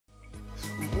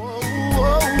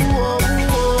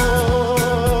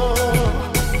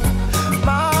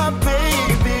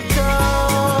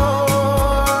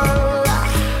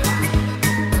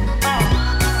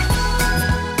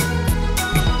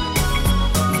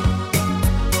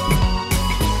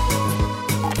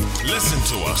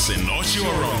us in North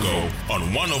Orongo on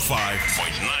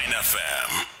 105.9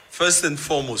 FM. First and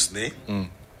foremost,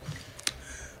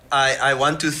 I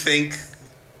want to thank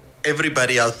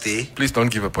everybody out there. Please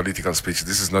don't give a political speech.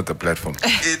 This is not the platform.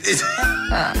 This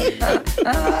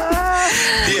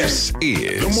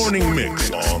is the morning mix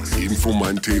of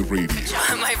Informante Radio.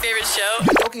 My favorite show.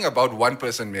 You're talking about one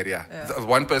person, Maria.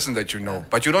 One person that you know.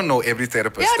 But you don't know every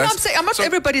therapist. Yeah, no, I'm saying not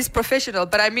everybody's professional,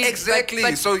 but I mean... Exactly.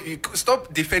 But so you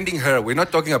stop defending her. We're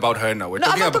not talking about her now. I'm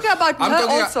not talking about her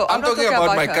also. I'm talking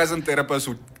about my her. cousin therapist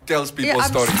who tells people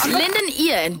stories. Lend an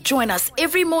ear and join us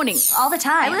every morning. All the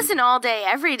time. I listen all day,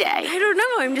 every day. I don't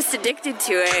know. I'm just addicted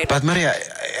to it. But Maria,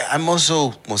 I'm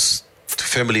also most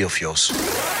family of yours.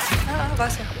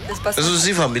 Dis is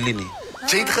die familie nie.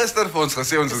 Jy het gister vir ons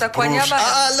gesê ons is broers.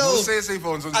 Hallo. Hoe sê sy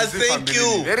vir ons I is thank familie?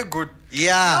 you. Very good.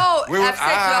 Yeah. No, I've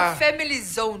said your family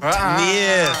zone.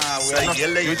 Nee.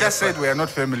 You just said we are not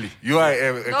family. You are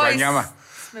a Kwanyama.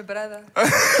 It's my brother.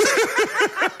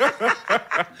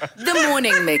 The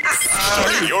morning mix.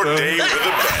 Starting your day with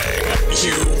a bang.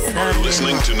 You are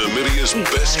listening to Namibia's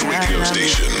best radio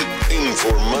station,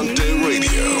 Informante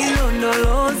Radio.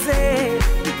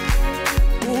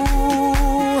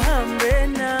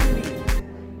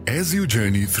 As you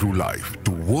journey through life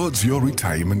towards your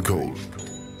retirement goal,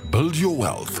 build your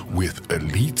wealth with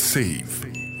Elite Save.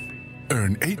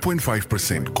 Earn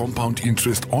 8.5% compound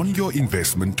interest on your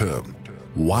investment term,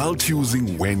 while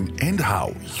choosing when and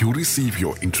how you receive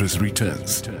your interest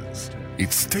returns.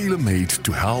 It's tailor-made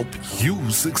to help you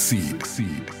succeed.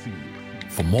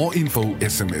 For more info,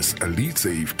 SMS Elite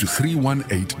Save to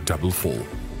 31844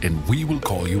 and we will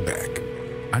call you back.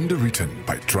 Underwritten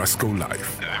by Trustco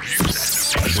Life.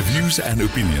 The views and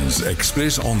opinions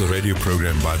expressed on the radio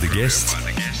program by the guests,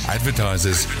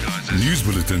 advertisers, news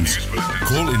bulletins,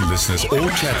 call-in listeners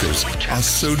or chatters are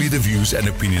solely the views and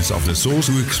opinions of the source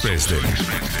who express them.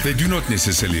 They do not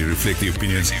necessarily reflect the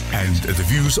opinions and the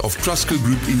views of Trustco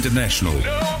Group International,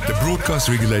 the broadcast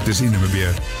regulators in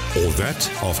Namibia, or that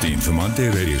of the Informante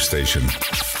radio station.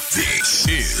 This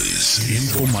is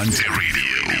Informante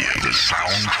Radio, the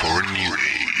sound for a new age.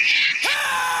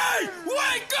 Hey!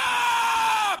 Wake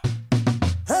up!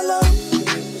 Hello.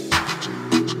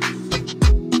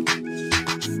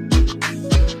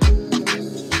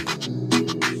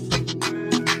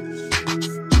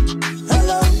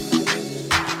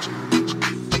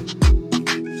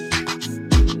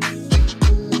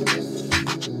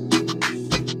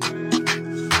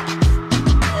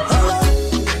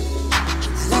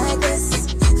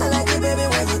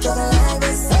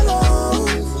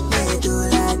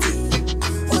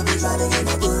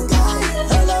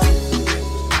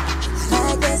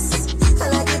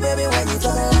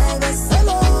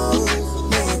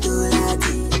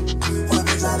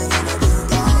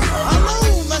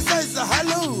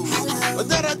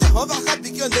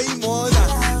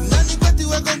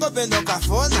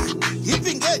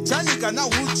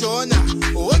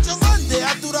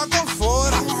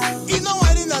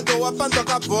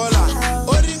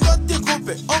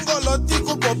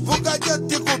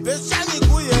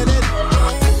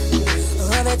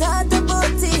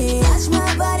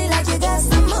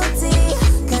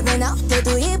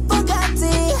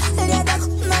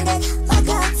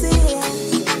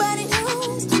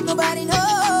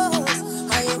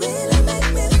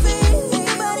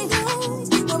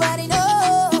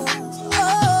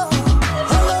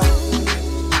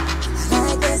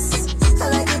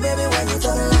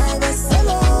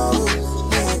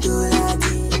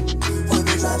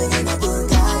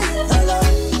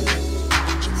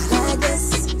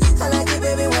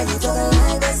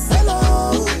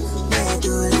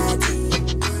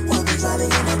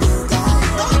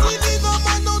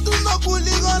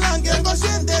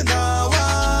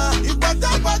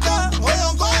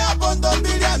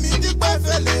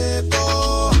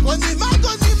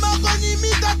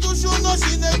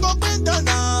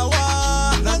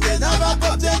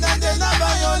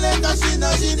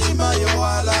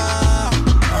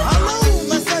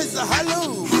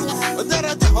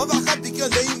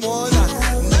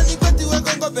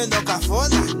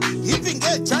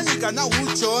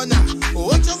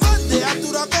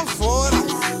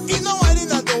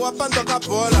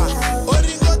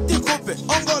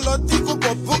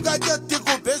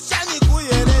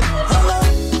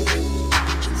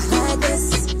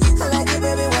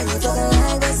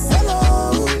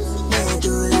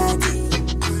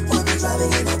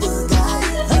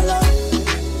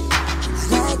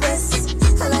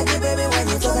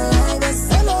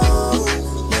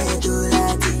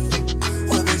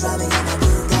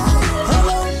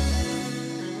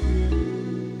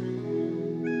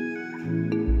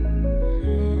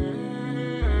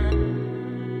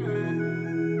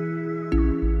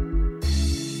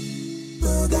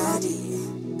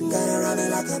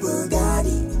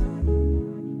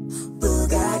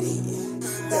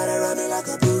 like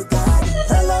a Bugatti.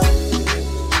 Hello.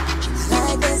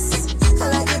 Like this. I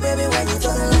like it, baby, when you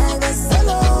talk like this.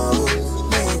 Hello.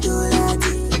 May do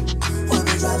lati. When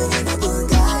we driving in a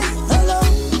Bugatti. Hello.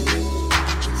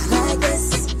 Like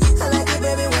this. I like it,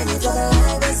 baby, when you talk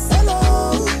like this.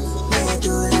 Hello. May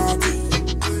do lati.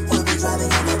 When we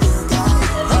driving in a Bugatti.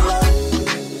 Hello.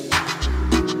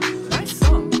 Nice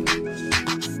song.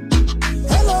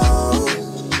 Hello.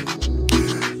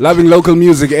 Loving local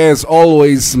music as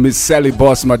always, Miss Sally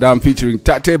Boss Madame featuring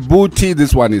Tate Booty.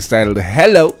 This one is titled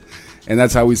Hello. And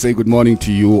that's how we say good morning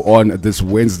to you on this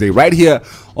Wednesday. Right here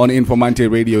on Informante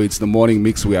Radio, it's the morning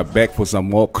mix. We are back for some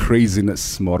more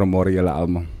craziness. Moro Yala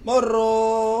Alma.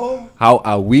 Moro. How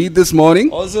are we this morning?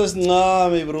 Also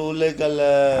snami bro,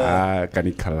 lekker.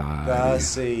 Kanikala.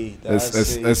 That's it.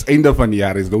 It's end of an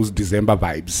year, is those December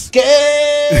vibes.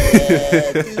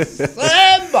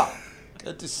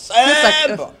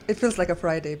 December. It feels like a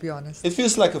Friday, be honest. It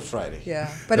feels like a Friday. Yeah,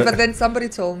 but then somebody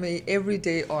told me every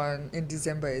day in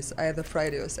December is either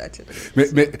Friday or Saturday.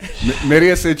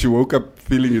 Maria said you woke up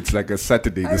feeling it's like a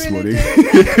Saturday this morning.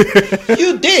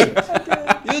 You did.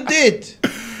 You did.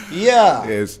 Yeah.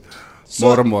 Yes.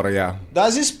 So, More, yeah.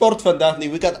 That's is sport vandaag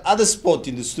niet. We got other sport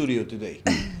in the studio today.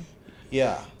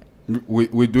 Yeah.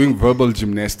 We're doing verbal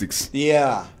gymnastics.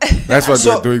 Yeah. That's what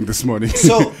we're doing this morning.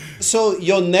 So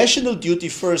your national duty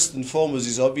first and foremost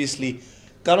is obviously,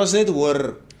 kan ons net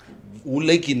hoor hoe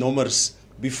lyk die nommers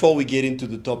before we get into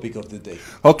the topic of the day.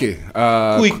 Okay.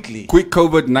 Quickly. Quick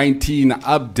COVID-19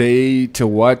 update.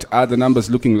 What are the numbers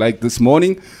looking like this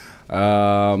morning?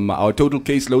 Our total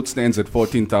caseload stands at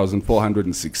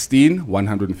 14,416,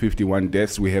 151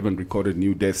 deaths. We haven't recorded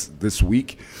new deaths this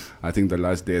week. I think the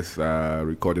last death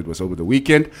recorded was over the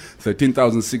weekend.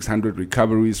 13,600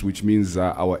 recoveries, which means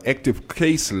our active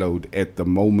caseload at the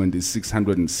moment is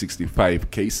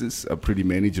 665 cases, a pretty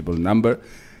manageable number.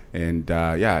 And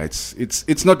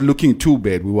it's not looking too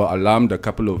bad. We were alarmed a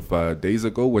couple of days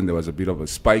ago when there was a bit of a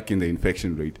spike in the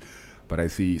infection rate. But I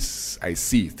see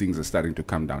things are starting to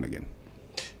come down again.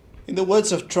 In the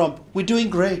words of Trump, we're doing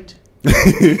great. We're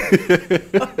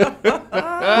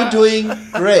doing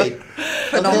great.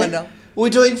 Phenomenal. Okay? We're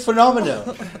doing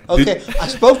phenomenal. Okay. I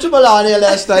spoke to Melania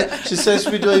last night. She says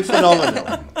we're doing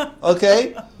phenomenal.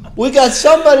 Okay. We got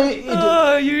somebody.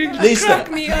 You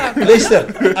crack me up. Listen,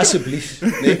 asseblief.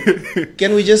 Nee.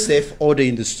 Can we just have order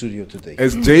in the studio today?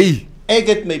 SJ. Ek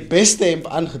het my beste hemp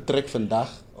aangetrek vandag.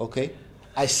 Okay.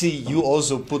 I see you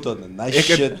also put on a nice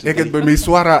shirt. Ek het by my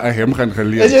swara 'n hem gaan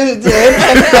geleer.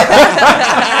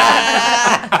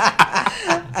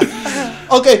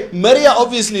 Okay, Maria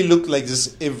obviously looked like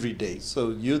this every day.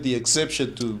 So you're the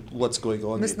exception to what's going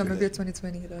on. Miss here Namibia today.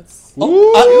 2020, that's... There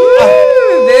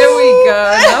we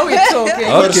go. Now we're talking.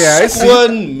 Okay, I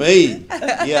see. May.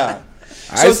 Yeah.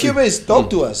 So Cubase, talk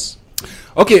to us.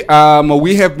 Okay,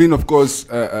 we have been, of course,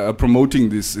 promoting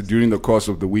this during the course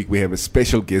of the week. We have a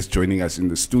special guest joining us in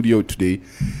the studio today.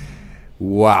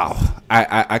 Wow.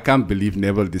 I can't believe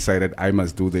Neville decided I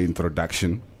must do the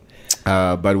introduction.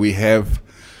 But we have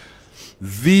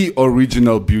the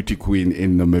original beauty queen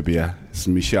in Namibia. It's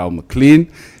Michelle McLean.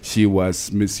 She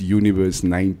was Miss Universe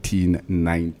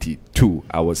 1992.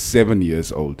 I was 7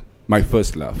 years old. My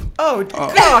first love. Oh,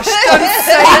 gosh, don't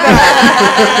say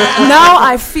that. Now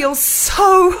I feel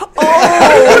so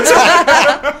old.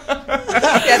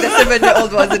 Yeah, the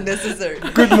 7-year-old wasn't necessary.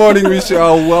 Good morning,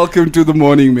 Michelle. Welcome to the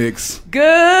Morning Mix.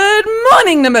 Good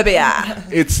morning, Namibia.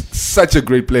 It's such a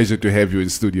great pleasure to have you in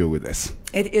studio with us.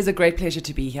 It is a great pleasure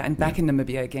to be here and back in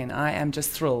Namibia again. I am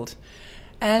just thrilled.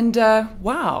 And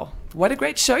wow, what a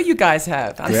great show you guys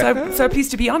have. I'm so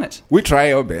pleased to be on it. We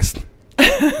try our best.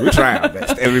 We try our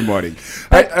best every morning.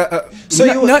 So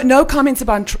no comments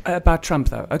about Trump,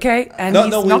 though, okay? And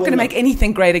he's not going to make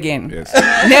anything great again. Yes.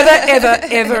 Never,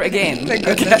 ever again.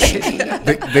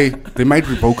 Okay. They might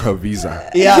revoke her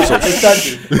visa. Yeah,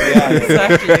 exactly.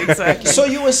 Exactly. So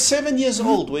you were 7 years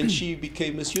old when she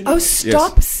became Miss Universe? Oh,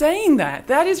 stop saying that.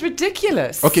 That is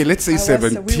ridiculous. Okay, let's say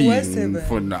 17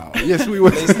 for now. Yes, we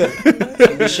were.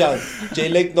 Michelle, jy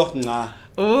lyk nog na.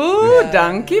 Ooh,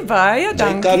 dankie baie,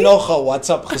 dankie. Jy kan nog 'n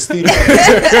WhatsApp gestuur.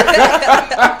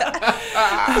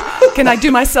 Can I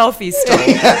do my selfies still?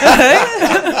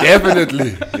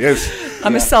 Definitely, yes.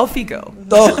 I'm a selfie girl.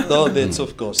 No, that's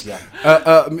of course, yeah.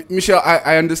 Michelle,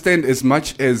 I understand as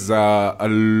much as a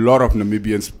lot of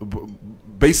Namibians,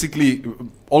 basically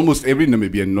almost every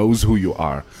Namibian knows who you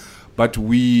are. But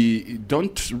we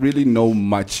don't really know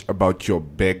much about your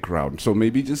background. So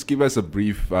maybe just give us a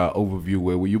brief overview.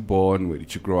 Where were you born? Where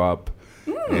did you grow up?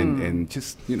 And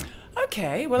just, you know.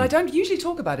 Okay, well, I don't usually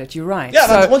talk about it. You're right. Yeah,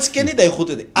 So- want ons ken nie die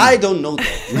goede nie. I don't know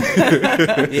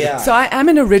that. Yeah. So I am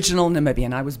an original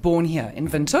Namibian. I was born here in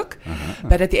Windhoek,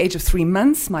 but at the age of 3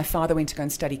 months, my father went to go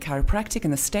and study chiropractic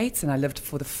in the States, and I lived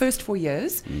for the first 4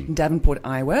 years in Davenport,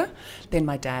 Iowa. Then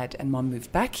my dad and mom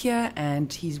moved back here,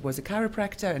 and he was a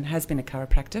chiropractor and has been a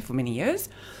chiropractor for many years.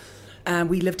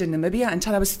 We lived in Namibia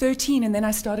until I was 13, and then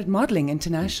I started modeling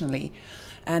internationally.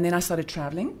 And then I started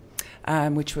traveling,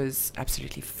 which was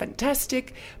absolutely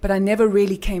fantastic. But I never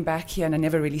really came back here, and I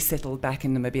never really settled back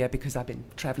in Namibia because I've been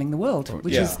traveling the world,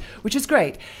 which is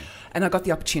great. And I got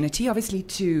the opportunity, obviously,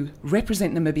 to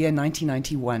represent Namibia in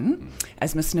 1991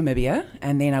 as Miss Namibia,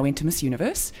 and then I went to Miss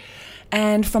Universe.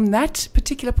 And from that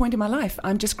particular point in my life,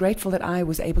 I'm just grateful that I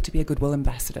was able to be a goodwill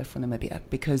ambassador for Namibia,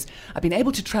 because I've been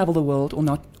able to travel the world,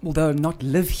 although not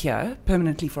live here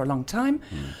permanently for a long time.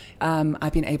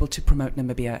 I've been able to promote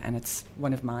Namibia, and it's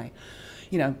one of my,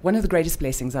 one of the greatest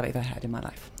blessings I've ever had in my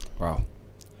life. Wow.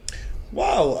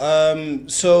 Wow.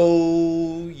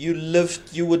 So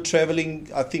you were traveling,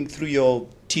 I think, through your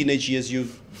teenage years. You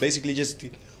basically just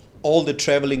did all the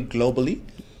traveling globally.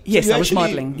 Yes, So I was actually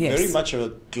modeling. Yes, very much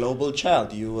a global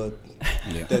child. You were.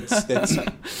 That's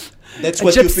a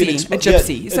what you gypsy, feel a exposed.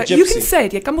 gypsy. Yeah, So a gypsy. you can say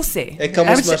it. Come on, say. Come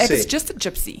on, It's just a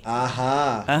gypsy.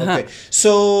 Aha. Okay.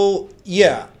 So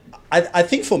yeah, I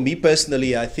think for me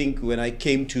personally, I think when I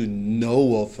came to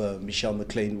know of Michelle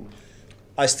McLean,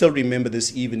 I still remember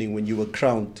this evening when you were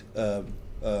crowned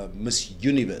Miss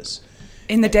Universe.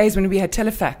 In the days when we had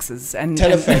telefaxes and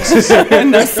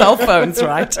and no cell phones,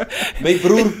 right? My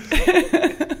broer.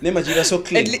 Nee, maar jy was so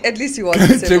clean. At least you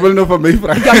wasn't Jy wil nou van my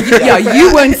vra.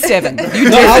 You weren't 7.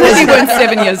 You definitely weren't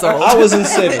 7 years old. I wasn't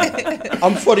 7.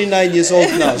 I'm 49 years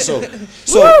old now, so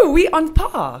Woo, we on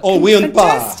par. Oh, we on par.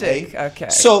 Fantastic. Eh? Okay.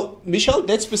 So, Michelle,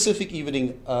 that specific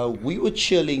evening, we were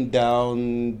chilling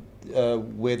down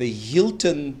where the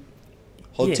Hilton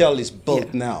Hotel is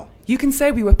built now. You can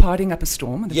say we were partying up a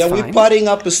storm. And Yeah, we're partying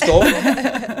up a storm.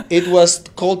 It was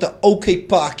called the OK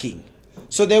Parking.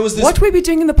 So there was this. What were we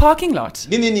doing in the parking lot?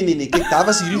 Nee. Kijk, daar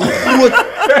was hierdie groot.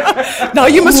 Now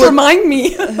you must remind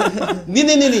me.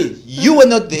 Nee. You were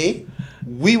not there.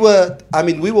 We were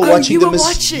watching the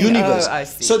Miss Universe. Oh, I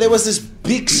see. So there was this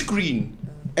big screen,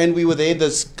 and we were there in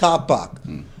this car park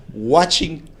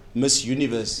watching Miss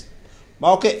Universe.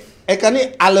 Maar okay, ek kan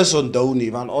nie alles onthou nie,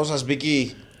 want ons was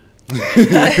bietjie.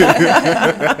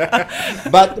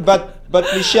 But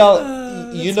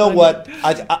Michelle, you know what?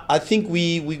 I think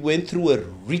we went through a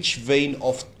rich vein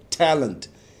of talent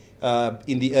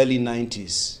in the early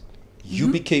 90s. You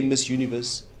became Miss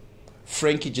Universe.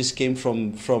 Frankie just came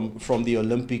from the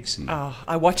Olympics. Oh,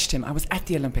 I watched him. I was at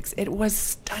the Olympics. It was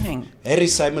stunning. Harry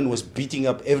Simon was beating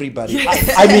up everybody.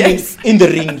 I mean, in the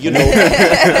ring, you know.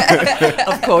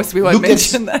 Of course, we won't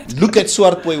mention that. Look at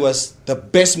Swartboy was the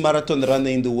best marathon runner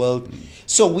in the world.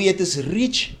 So we had this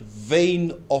rich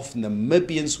vein of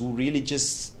Namibians who really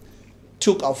just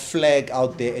took our flag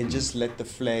out there and just let the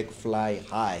flag fly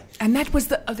high. And that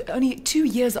was only 2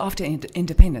 years after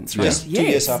independence, right? Just 2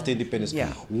 years after independence.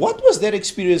 Yeah. What was that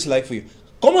experience like for you?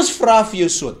 Kom ons vra vir jou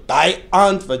so, daai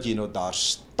aand wat jy nou daar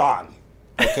staan.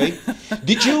 Okay?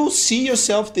 Did you see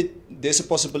yourself that there's a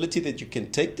possibility that you can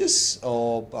take this,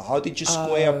 or how did you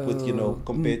square up with,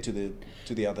 compared to the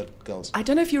other girls? I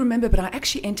don't know if you remember, but I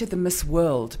actually entered the Miss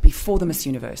World before the Miss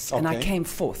Universe, and I Okay. came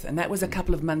fourth, and that was a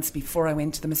couple of months before I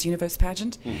went to the Miss Universe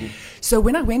pageant. So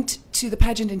when I went to the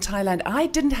pageant in Thailand, I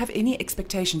didn't have any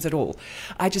expectations at all.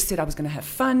 I just said I was going to have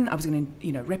fun, I was going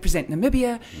to, represent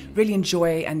Namibia, really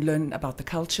enjoy and learn about the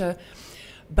culture.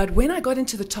 But when I got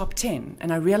into the top 10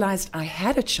 and I realized I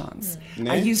had a chance,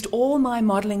 I used all my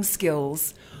modeling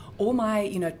skills, all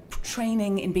my,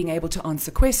 training in being able to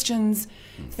answer questions,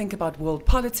 think about world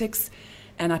politics,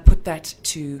 and I put that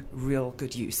to real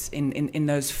good use in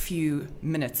those few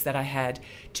minutes that I had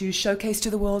to showcase to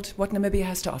the world what Namibia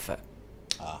has to offer.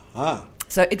 Aha.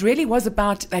 So it really was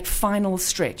about that final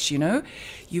stretch,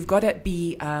 You've got to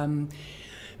be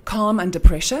calm under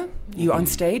pressure. You're on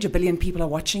stage, 1 billion people are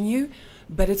watching you.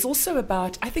 But it's also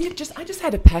about, I think I just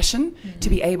had a passion to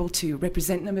be able to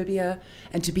represent Namibia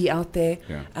and to be out there.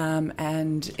 Yeah.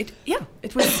 And it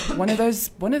was one of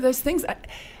those things.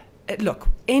 Look,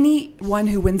 anyone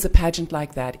who wins a pageant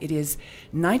like that, it is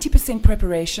 90%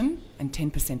 preparation and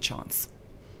 10% chance.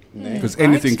 Because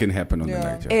anything can happen on the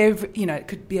night. Yeah. It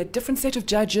could be a different set of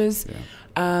judges.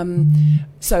 Yeah.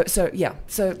 So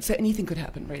anything could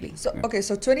happen, really. So okay,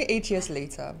 so 28 years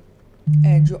later,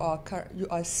 and you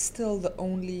are still the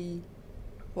only,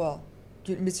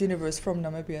 Miss Universe from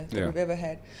Namibia that we've ever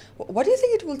had. What do you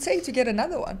think it will take to get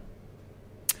another one?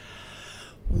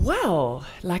 Well,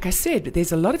 like I said,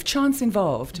 there's a lot of chance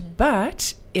involved,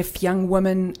 but if young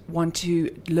women want to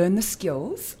learn the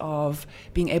skills of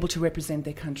being able to represent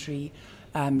their country,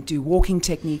 do walking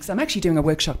techniques, I'm actually doing a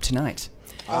workshop tonight.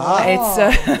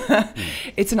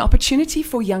 It's an opportunity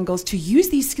for young girls to use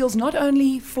these skills not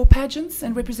only for pageants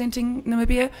and representing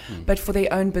Namibia, but for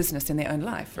their own business in their own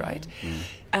life, right?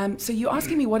 So you're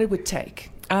asking me what it would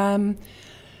take.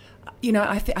 You know,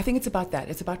 I think it's about that.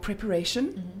 It's about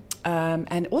preparation,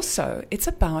 and also it's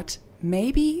about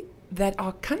maybe that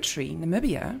our country,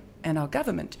 Namibia, and our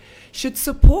government should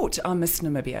support our Miss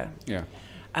Namibia. Yeah.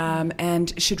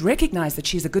 And should recognize that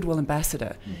she's a goodwill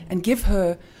ambassador and give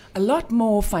her a lot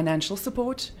more financial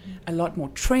support, a lot more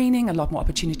training, a lot more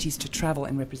opportunities to travel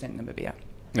and represent Namibia.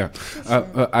 Yeah,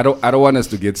 I don't want us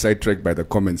to get sidetracked by the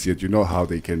comments yet. You know how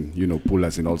they can, pull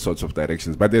us in all sorts of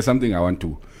directions. But there's something I want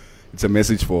to. It's a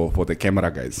message for the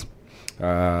camera guys.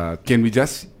 Can we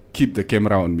just keep the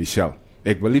camera on Michelle?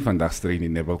 Ek wil nie vandag strei nie,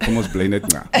 Neville. Kom ons bly net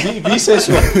na. Wie sê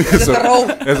so? Is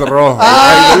raw.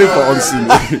 I wil nie vir ons sien.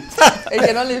 It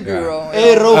can only be raw.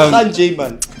 Hey, Rohan J,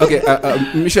 man. Okay,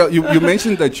 Michelle, you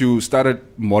mentioned that you started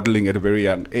modeling at a very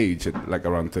young age, at like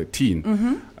around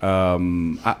 13.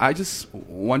 I just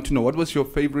want to know, what was your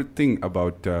favorite thing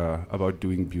about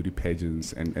doing beauty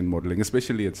pageants and modeling,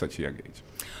 especially at such a young age?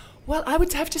 Well, I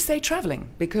would have to say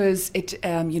traveling, because it,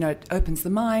 it opens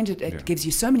the mind. It gives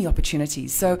you so many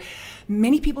opportunities. So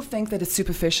many people think that it's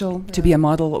superficial to be a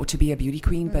model or to be a beauty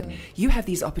queen, but you have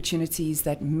these opportunities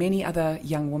that many other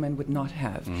young women would not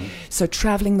have. So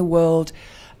traveling the world,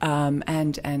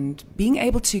 and being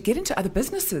able to get into other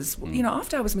businesses.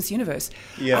 After I was Miss Universe,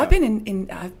 I've been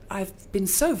I've been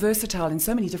so versatile in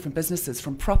so many different businesses,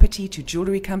 from property to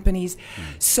jewelry companies,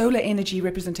 solar energy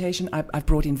representation. I've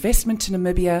brought investment to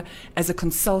Namibia as a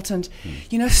consultant.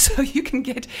 So you can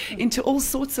get into all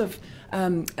sorts of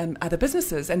other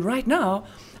businesses. And right now,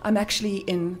 I'm actually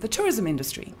in the tourism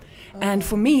industry. And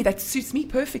for me, that suits me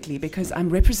perfectly, because I'm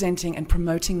representing and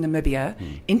promoting Namibia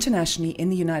internationally in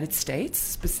the United States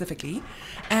specifically.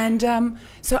 And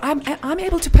so I'm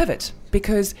able to pivot,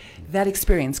 because that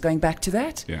experience, going back to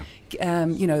that,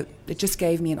 it just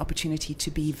gave me an opportunity to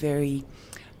be very,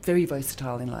 very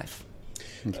versatile in life.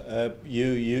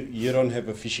 You don't have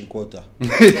a fishing quota.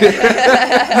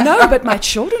 No, but my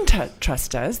children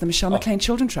trust does, the Michelle McLean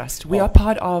Children Trust. We are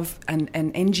part of an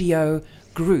NGO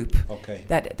group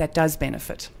that does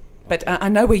benefit. But I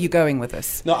know where you're going with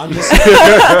this. No, I'm just...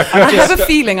 I have a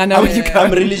feeling I know where you're going.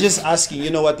 I'm really just asking,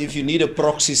 you know what, if you need a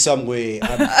proxy somewhere,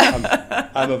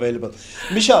 I'm available.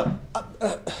 Michelle,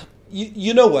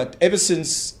 you know what, ever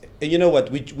since, we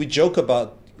joke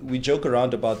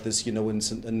around about this, in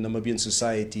Namibian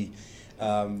society.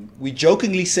 We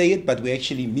jokingly say it, but we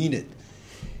actually mean it.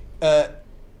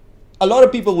 A lot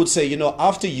of people would say,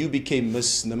 after you became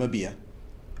Miss Namibia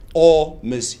or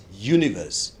Miss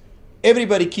Universe,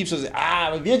 everybody keeps on saying,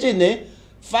 weet jy nee,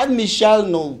 van Michelle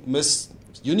no Miss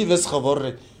Universe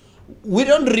geworden. We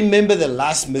don't remember the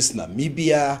last Miss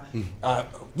Namibia.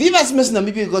 Wie was Miss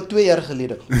Namibia 2 jaar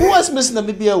geleden? Who was Miss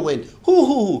Namibia when?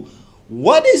 Who?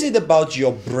 What is it about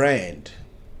your brand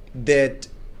that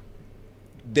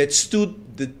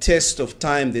stood the test of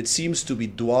time, that seems to be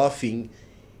dwarfing,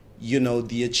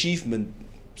 the achievement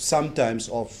sometimes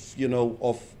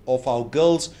of our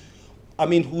girls? I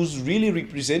mean, who's really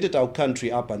represented our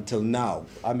country up until now?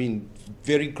 I mean,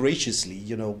 very graciously,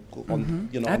 on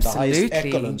the highest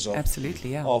echelons of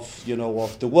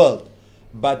the world.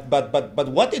 But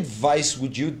what advice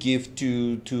would you give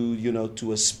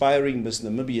to aspiring Miss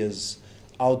Namibias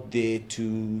out there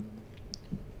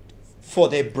for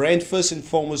their brand first and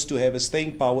foremost to have a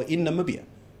staying power in Namibia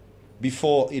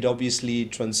before it obviously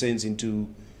transcends into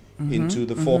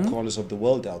the four corners of the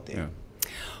world out there? Yeah.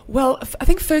 Well, I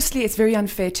think firstly it's very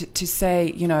unfair to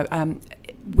say,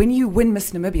 when you win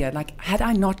Miss Namibia, like, had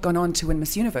I not gone on to win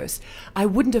Miss Universe, I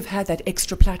wouldn't have had that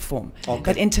extra platform,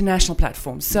 that international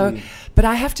platform. So, but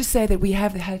I have to say that we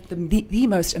have had the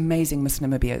most amazing Miss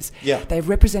Namibias. Yeah. They've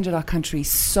represented our country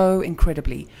so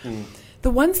incredibly.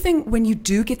 The one thing, when you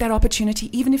do get that opportunity,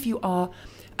 even if you are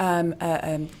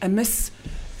a Miss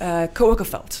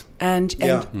Kouwakeveld, and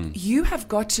you have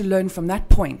got to learn from that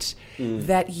point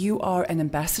that you are an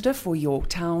ambassador for your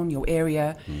town, your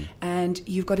area, and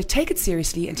you've got to take it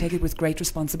seriously and take it with great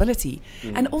responsibility,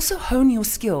 and also hone your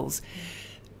skills.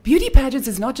 Beauty pageants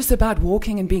is not just about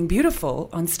walking and being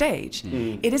beautiful on stage.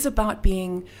 It is about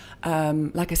being,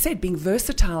 like I said, being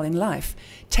versatile in life,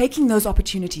 taking those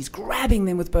opportunities, grabbing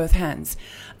them with both hands,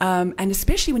 and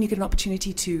especially when you get an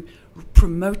opportunity to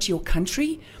promote your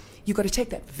country. you've got to take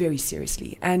that very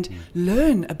seriously and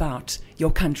learn about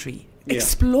your country, Yeah.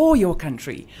 explore your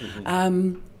country.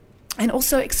 And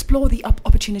also explore the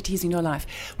opportunities in your life.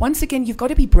 Once again, you've got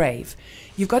to be brave.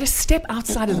 You've got to step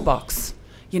outside of the box.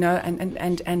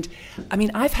 And I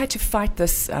mean, I've had to fight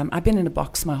this. I've been in a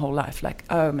box my whole life. Like,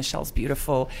 oh, Michelle's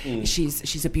beautiful.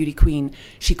 She's a beauty queen.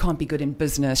 She can't be good in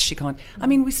business. She can't. I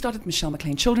mean, we started Michelle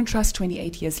McLean Children Trust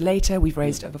 28 years later. We've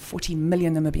raised over 40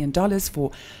 million Namibian dollars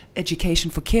for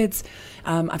education for kids.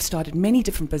 I've started many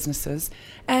different businesses,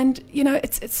 and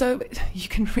it's so you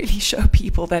can really show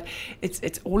people that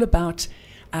it's all about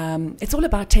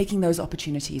taking those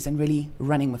opportunities and really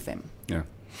running with them. Yeah.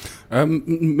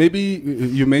 Maybe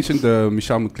you mentioned the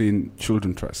Michelle McLean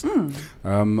Children Trust.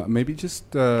 Maybe just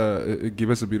give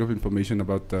us a bit of information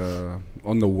about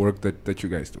on the work that you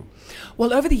guys do.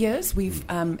 Well, over the years, we've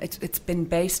it's been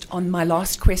based on my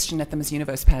last question at the Miss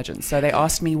Universe pageant. So they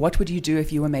asked me, what would you do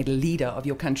if you were made a leader of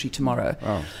your country tomorrow?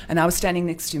 Oh. And I was standing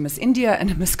next to Miss India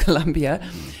and Miss Colombia.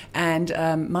 And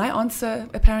my answer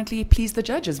apparently pleased the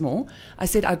judges more. I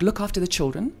said I'd look after the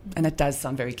children. And it does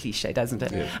sound very cliche, doesn't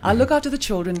it? Yeah. I'll look after the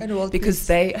children because peace.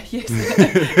 they, yes,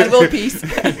 and world peace.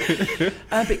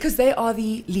 Because they are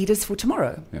the leaders for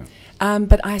tomorrow. Yeah.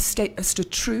 But I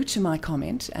stood true to my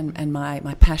comment and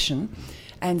my passion.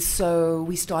 And so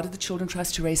we started the Children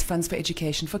Trust to raise funds for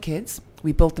education for kids.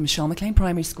 We built the Michelle McLean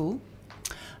Primary School.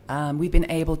 We've been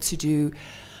able to do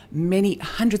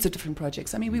hundreds of different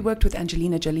projects. I mean, we worked with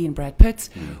Angelina Jolie and Brad Pitt.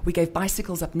 We gave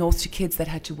bicycles up north to kids that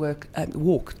had to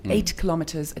walk 8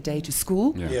 kilometers a day to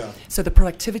school. Yeah. So the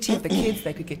productivity of the kids,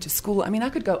 they could get to school. I mean, I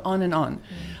could go on and on.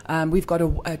 We've got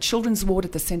a children's ward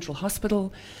at the Central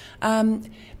Hospital.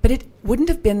 But it wouldn't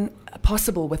have been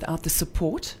possible without the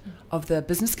support of the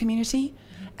business community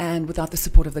and without the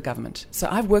support of the government. So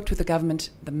I've worked with the government,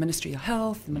 the Ministry of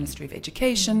Health, the Ministry of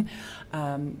Education,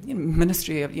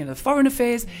 Ministry of Foreign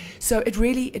Affairs. So it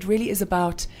really is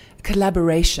about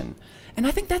collaboration. And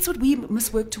I think that's what we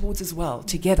must work towards as well,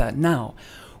 together now.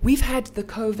 We've had the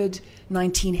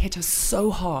COVID-19 hit us so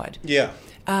hard. Yeah.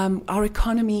 Our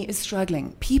economy is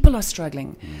struggling. People are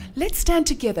struggling. Let's stand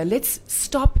together. Let's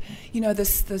stop,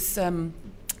 this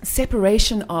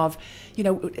separation of,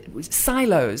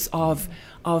 silos of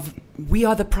we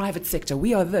are the private sector,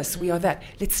 we are this, we are that.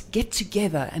 Let's get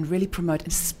together and really promote,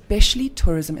 especially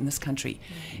tourism in this country.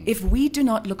 If we do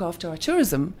not look after our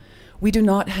tourism, we do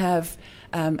not have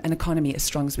an economy as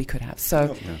strong as we could have.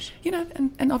 So,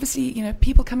 and obviously,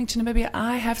 people coming to Namibia,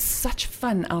 I have such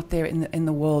fun out there in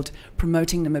the world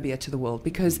promoting Namibia to the world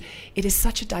because it is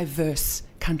such a diverse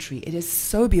country. It is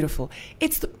so beautiful.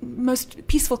 It's the most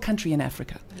peaceful country in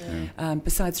Africa,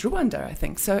 besides Rwanda, I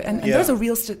think. So, and those are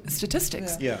real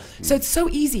statistics. Yeah. So it's so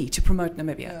easy to promote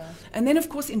Namibia. And then, of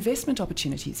course, investment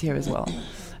opportunities here as well.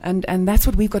 And that's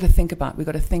what we've got to think about. We've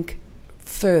got to think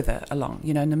further along.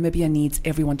 Namibia needs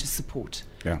everyone to support,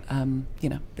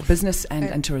 the business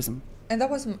and tourism. And I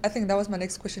think that was my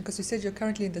next question, because you said you're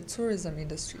currently in the tourism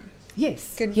industry.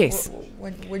 Yes. Yes.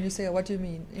 When you say, what do you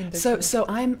mean? So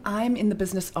I'm in the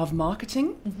business of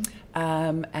marketing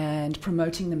and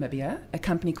promoting Namibia, a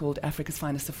company called Africa's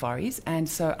Finest Safaris. And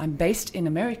so I'm based in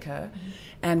America,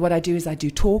 and what I do is I do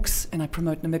talks and I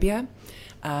promote Namibia.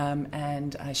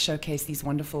 And I showcase these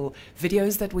wonderful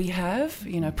videos that we have,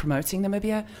 promoting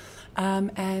Namibia,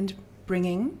 and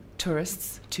bringing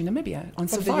tourists to Namibia on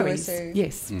From safaris. the USA.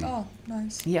 Yes. Oh,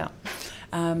 nice. Yeah.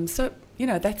 So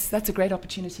that's a great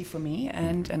opportunity for me,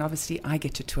 and obviously I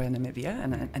get to tour Namibia,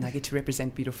 and I get to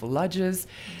represent beautiful lodges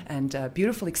and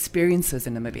beautiful experiences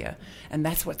in Namibia, and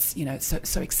that's what's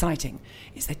so exciting,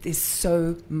 is that there's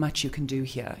so much you can do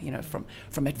here,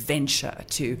 from adventure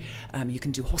to you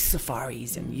can do horse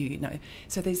safaris, and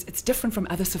so it's different from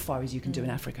other safaris you can do in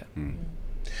Africa.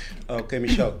 Okay,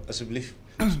 Michelle, asseblief.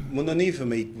 Moet nou nie vir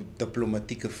my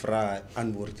diplomatieke vrae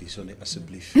antwoord hierso nie,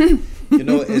 asseblief.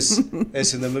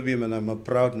 As a Namibian, and I'm a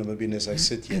proud Namibian as I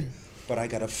sit here, but I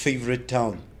got a favorite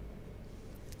town.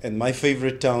 And my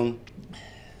favorite town,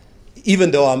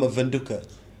 even though I'm a Vinduka,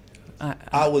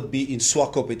 I would be in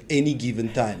Swakop at any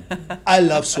given time. I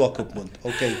love Swakopmund,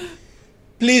 okay?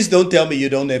 Please don't tell me you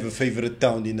don't have a favorite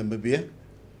town in Namibia.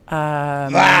 Your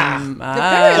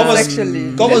parents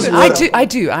actually. I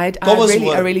do. I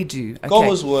really do.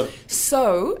 Okay.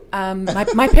 So,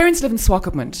 my parents live in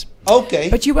Swakopmund. Okay.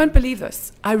 But you won't believe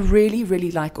this. I really,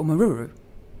 really like Omaruru.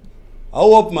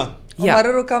 Hou op, man. Yeah.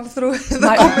 Omaruru come through.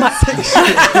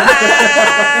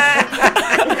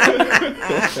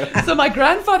 So my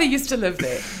grandfather used to live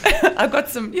there. I've got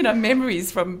some,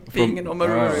 memories from being in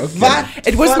Omaruru. Wat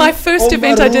It was van my first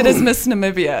event I did as Omaruru? Miss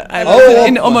Namibia. I was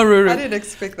in Omaruru. I didn't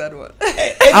expect that one.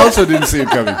 I also didn't see it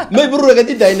coming. My broer, ek het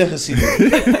nie duine gesien nie.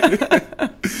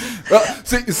 Well,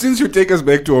 since you take us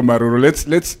back to Omaruru, let's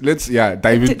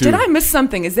dive into. Did I miss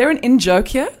something? Is there an in joke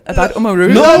here about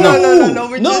Omaruru?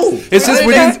 No. It's just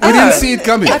we didn't see it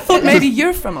coming. I thought maybe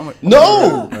you're from Omaruru.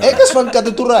 No, ek is van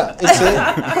Katatura. It's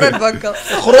a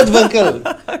groot winkel.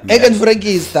 Ek en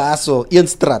Frankie is daar so, een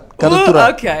straat, Katatura.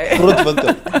 Okay. Groot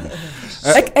winkel.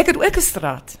 Ek het ook 'n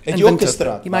straat. Het in jy ook 'n Windhoek.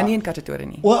 straat? Jy maar nie in Katatura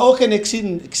nie. Well, ook en ek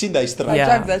sien die straat. I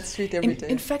drive that street every day.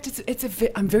 In fact,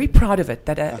 I'm very proud of it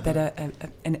that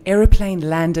an aeroplane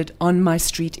landed on my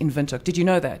street in Windhoek. Did you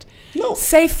know that? No.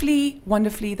 Safely,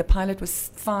 wonderfully. The pilot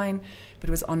was fine, but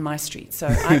it was on my street. So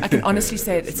I can honestly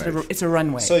say it's a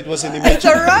runway. So it was an emergency.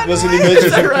 It was an emergency.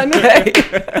 It's a runway.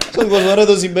 So it was one of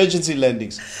those emergency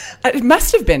landings. It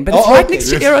must have been, but it's right next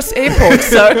to Eros Airport.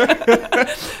 So,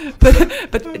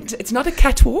 but it's not a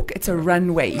catwalk; it's a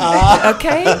runway.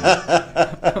 Okay.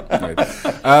 Right.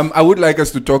 I would like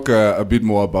us to talk a bit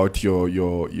more about your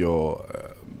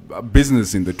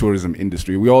business in the tourism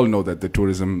industry. We all know that the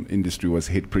tourism industry was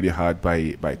hit pretty hard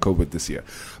by COVID this year.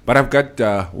 But I've got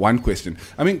one question.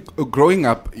 I mean, growing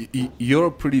up, you're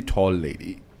a pretty tall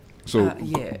lady. So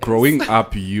yes. Growing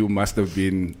up, you must have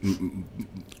been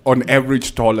on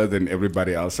average taller than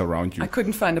everybody else around you. I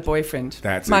couldn't find a boyfriend.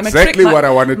 That's exactly what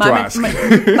I wanted to ask.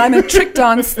 My matric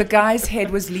dance, the guy's head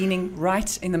was leaning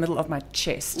right in the middle of my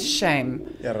chest. Shame.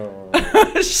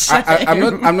 Shame.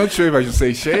 I'm not sure if I should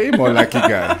say shame or lucky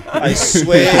guy. I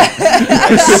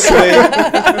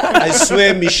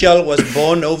swear Michelle was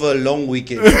born over a long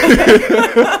weekend.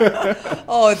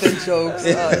 Oh, the jokes.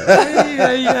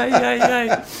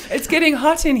 It's getting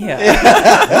hot in here.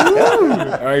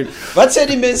 All right. Wat sê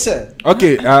die mense?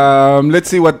 Okay, let's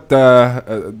see what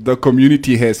the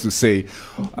community has to say.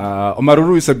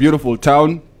 Omaruru is a beautiful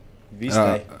town.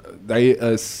 Daai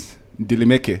is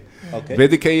Dilimeke. Okay.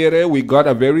 Vedikeyere, we got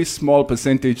a very small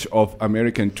percentage of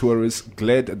American tourists.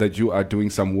 Glad that you are doing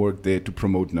some work there to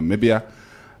promote Namibia.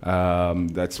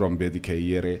 That's from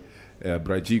Vedikeyere.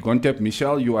 Braji Gontep,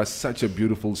 Michelle, you are such a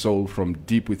beautiful soul from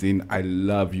deep within. I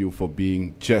love you for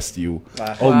being just you.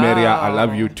 Oh, Maria, I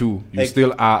love you too. You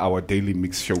still are our daily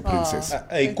mix show princess.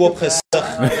 Hy koop gesig.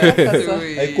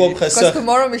 Hy koop Because gesig.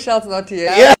 tomorrow Michelle's not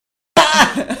here. Yeah.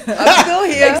 I'm still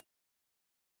here.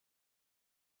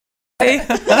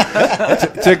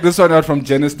 Check this one out from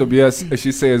Janice Tobias.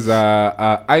 She says,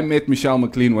 I met Michelle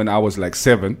McLean when I was like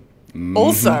 7.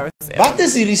 Also. Wat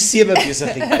is hierdie 7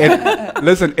 besigheid?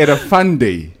 Listen, at a fun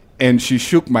day, and she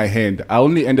shook my hand. I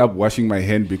only ended up washing my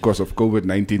hand because of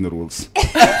COVID-19 rules.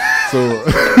 So.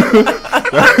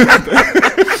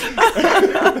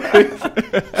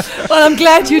 Well, I'm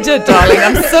glad you did, darling.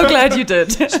 I'm so glad you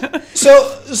did.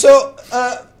 So,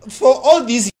 for all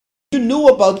these, you knew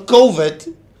about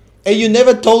COVID, and you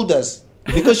never told us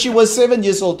because she was 7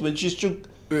 years old when she shook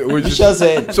Michelle's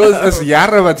hand. So is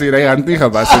jare wat sy ry hand nie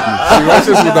gewas het nie. She was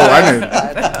just with the one hand.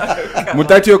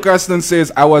 Mutatio Carsten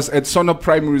says, I was at Sonop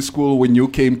Primary School when you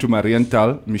came to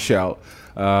Marienthal, Michelle.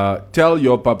 Tell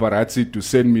your paparazzi to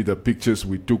send me the pictures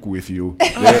we took with you.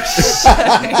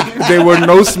 There were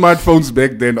no smartphones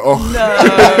back then. Oh.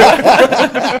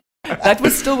 No. That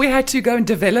was still, we had to go and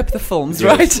develop the films,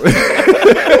 yes. Right?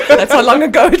 That's how long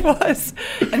ago it was.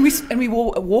 And we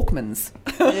wore Walkmans.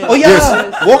 Yeah. Oh yeah,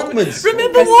 yes. Walkmans.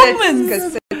 Remember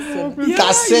Walkmans?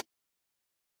 Cassette.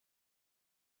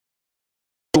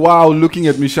 Wow, looking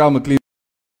at Michelle McLean's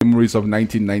memories of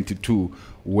 1992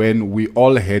 when we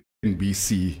all had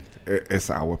NBC as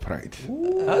our pride.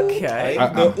 Okay.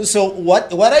 So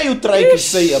what are you trying to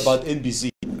say about NBC?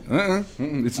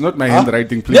 It's not my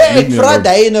handwriting, please. Nee, ek vra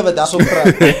jy nou wat daarso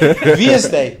praat. Wie is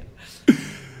hy?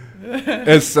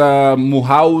 It's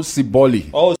Muhau Siboli.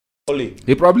 Oh, Siboli.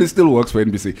 He probably still works for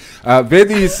NBC.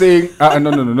 Vedi is saying,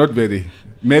 no, not Vedi.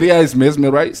 Maria is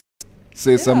mesmerized,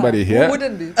 says somebody here. Who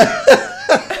wouldn't be? We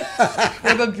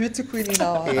have a beauty queen in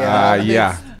our house.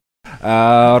 Yeah.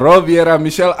 Roviera,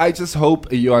 Michelle, I just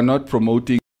hope you are not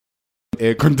promoting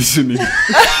air conditioning.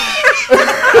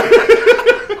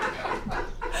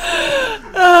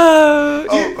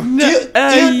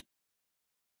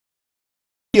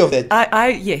 Yes,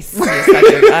 I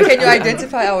do. Can you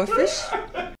identify our fish?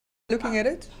 Looking at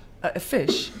it? A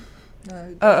fish?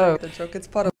 No, the joke. It's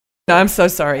part of. No, I'm so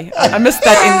sorry. I missed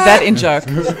that in joke.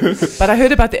 But I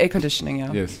heard about the air conditioning.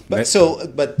 Yeah. Yes.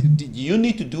 But you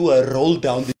need to do a roll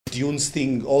down the dunes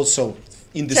thing also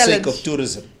in the sake of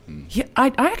tourism. Yeah,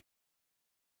 I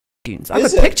dunes. I've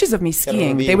Is got it? pictures of me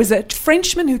skiing. Caramba. There was a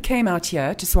Frenchman who came out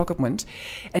here to Swakopmund,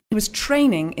 and he was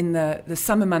training in the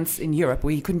summer months in Europe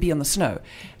where he couldn't be on the snow.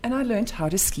 And I learned how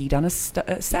to ski down a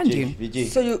sand dune.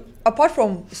 So you, apart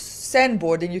from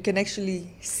sandboarding, you can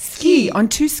actually Ski on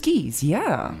 2 skis,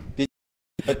 yeah.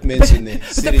 But men's in there,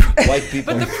 silly white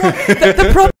people. The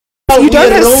problem is you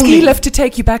don't have a ski lift to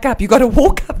take you back up. You got to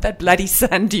walk up that bloody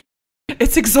sand dune.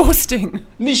 It's exhausting.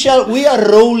 Michelle, we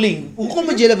are rolling. Why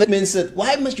must you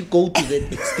go to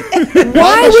that extent?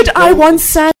 Why would I want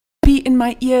sand to be in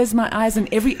my ears, my eyes, and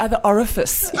every other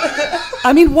orifice?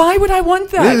 I mean, why would I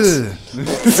want that?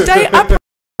 Stay up.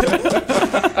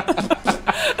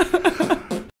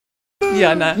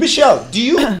 Yeah, no. Michelle, do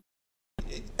you,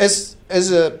 as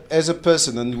a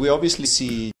person, and we obviously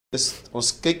see this,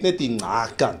 ons kyk net die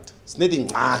nakant. It's net die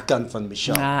nakant van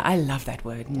Michelle. I love that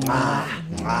word. It's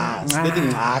net die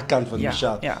nakant van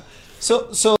Michelle. Yeah.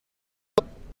 So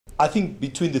I think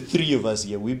between the three of us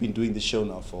here, we've been doing the show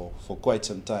now for quite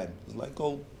some time. It's like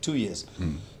 2 years.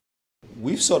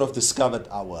 We've sort of discovered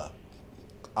our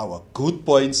good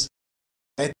points,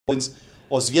 bad points.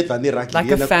 Ons weet wanneer raak Like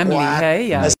a family, hey?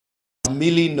 Yeah. As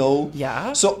family know.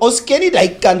 Yeah. So ons ken nie daai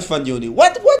kant van jou nie.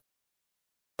 What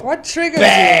triggers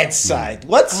bad you? side?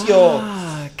 What's your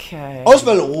okay? Ons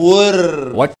wil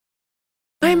hoor. What?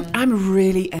 I'm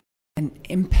really an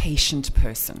impatient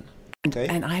person, Okay.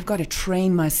 and I've got to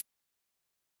train myself.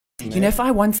 You know, if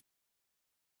I want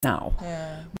now,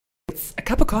 it's a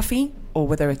cup of coffee or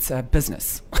whether it's a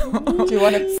business. Do you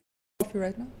want a coffee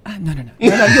right now? No,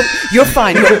 you're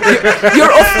fine.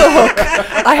 You're off the hook.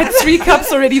 I had 3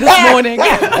 cups already this morning.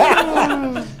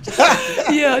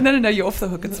 Yeah, no, you're off the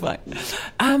hook. It's fine.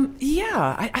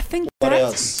 Yeah, I think. What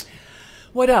else?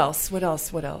 What else?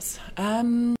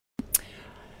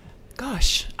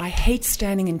 Gosh, I hate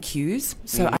standing in queues.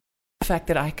 So I the fact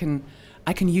that I can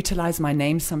utilize my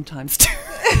name sometimes to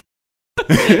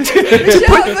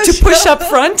push up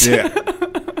front. Yeah.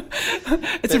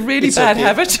 It's a really It's bad okay.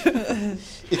 habit.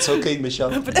 It's okay, Michelle.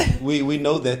 We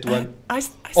know that one. I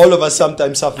All of us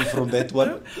sometimes suffer from that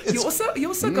one. You also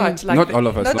got like Not all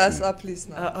of us. Not no. us, please.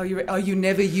 No. you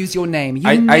never use your name. You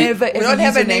I- never We ever don't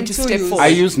have use a your name name to to step use. forward. I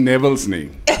use Neville's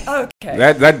name. Okay.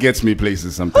 That gets me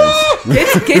places sometimes.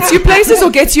 Gets you places or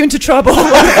gets you into trouble?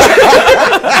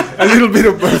 A little bit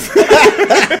of both.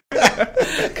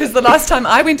 Because the last time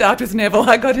I went out with Neville,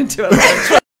 I got into a lot of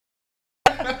trouble.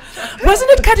 Wasn't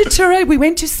it Katatura? We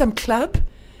went to some club.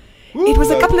 It was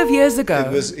a couple of years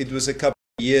ago. It was a couple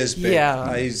of years back.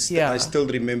 Yeah, I still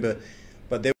remember,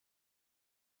 but they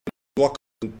walk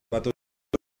at the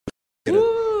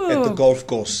golf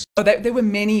course. Oh, there were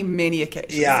many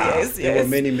occasions. Yeah, yes, there were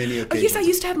many occasions. Oh, yes, I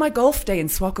used to have my golf day in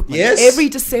Swakopmund Yes. every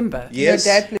December. Yes.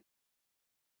 Your dad plays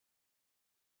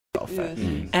Golf.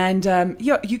 And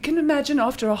you can imagine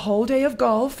after a whole day of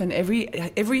golf and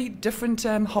every different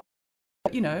hole,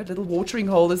 little watering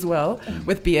hole as well,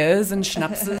 with beers and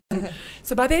schnapses.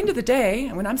 So by the end of the day,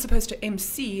 when I'm supposed to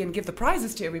MC and give the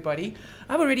prizes to everybody,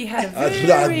 I've already had a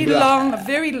very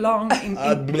long,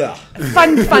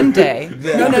 fun day.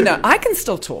 No, I can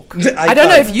still talk. I don't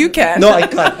know if you can. No, I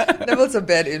can't. Neville's a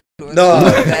bad influence. No.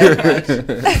 Bad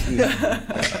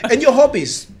And your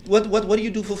hobbies? What do you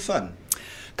do for fun?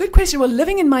 Good question. Well,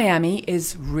 living in Miami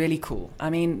is really cool. I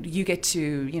mean, you get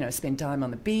to, spend time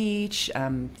on the beach,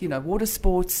 water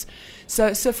sports.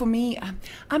 So for me,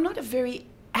 I'm not a very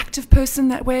active person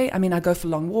that way. I mean, I go for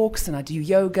long walks and I do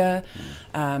yoga,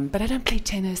 but I don't play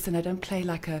tennis and I don't play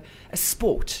like a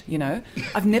sport,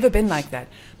 I've never been like that.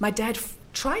 My dad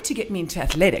tried to get me into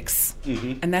athletics,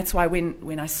 and that's why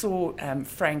when I saw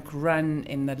Frank run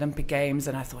in the Olympic Games,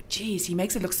 and I thought, geez, he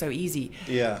makes it look so easy.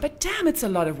 Yeah. But damn, it's a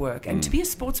lot of work. And to be a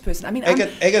sports person, I mean, Ek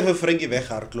het vir Frankie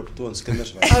weghardloop toe ons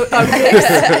kinders was.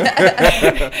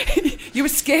 You were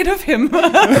scared of him.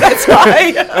 That's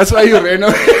why. That's why you ran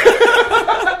away.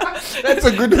 That's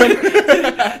a good one.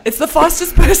 It's the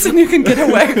fastest person you can get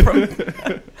away from.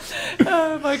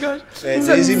 Oh my God. It's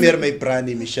easy meer my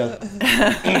brandi, Michelle.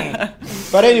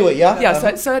 But anyway, yeah. Yeah,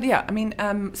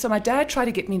 so my dad tried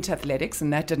to get me into athletics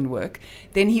and that didn't work.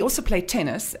 Then he also played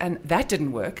tennis and that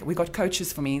didn't work. We got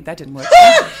coaches for me, that didn't work.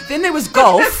 Then there was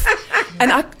golf.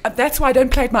 And that's why I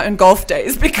don't play at my own golf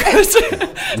days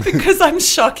because I'm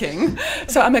shocking.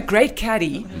 So I'm a great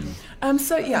caddy.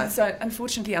 So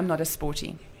unfortunately I'm not as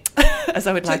sporty as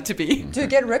I would like to be. Do you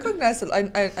get recognized?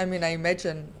 I mean, I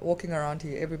imagine walking around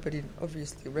here, everybody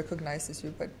obviously recognizes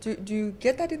you, but do you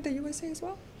get that in the USA as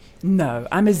well? No,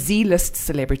 I'm a Z-list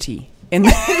celebrity in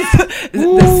the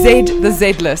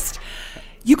Z list.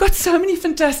 you got so many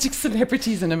fantastic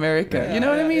celebrities in America. You know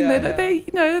what I mean?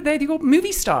 They're your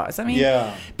movie stars. I mean,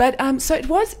 But so it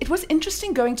was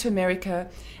interesting going to America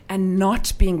and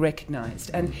not being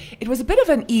recognized. And it was a bit of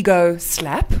an ego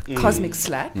slap, cosmic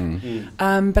slap.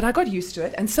 But I got used to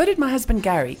it. And so did my husband,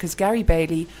 Gary, because Gary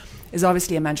Bailey is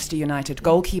obviously a Manchester United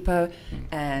goalkeeper,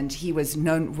 and he was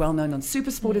well known on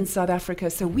SuperSport in South Africa.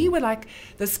 So we were like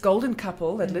this golden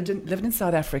couple that lived in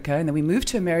South Africa, and then we moved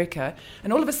to America,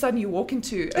 and all of a sudden you walk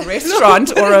into a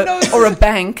restaurant or a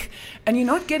bank, and you're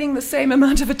not getting the same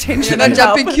amount of attention. You're not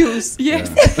jumping queues. Yes.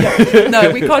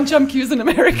 No, we can't jump queues in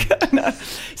America. No.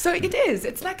 So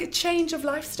it's like a change of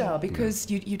lifestyle, because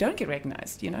you don't get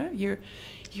recognized, you know? You're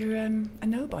a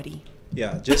nobody.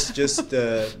 Yeah,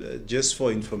 just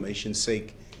for information's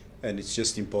sake, and it's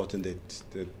just important that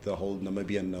the whole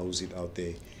Namibia knows it out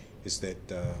there, is that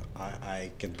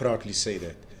I can proudly say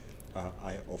that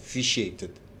I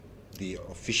officiated the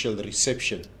official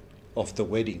reception of the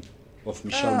wedding of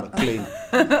Michelle McLean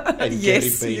and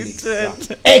yes, Gary Bailey.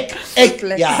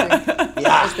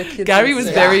 You did. Gary was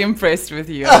very impressed with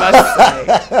you, I must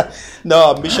say.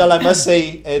 No, Michelle, I must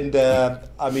say, and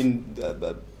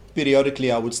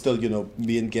periodically I would still,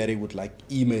 me and Gary would like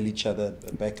email each other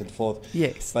back and forth.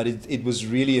 Yes. But it was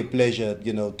really a pleasure,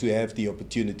 to have the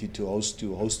opportunity to host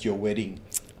your wedding,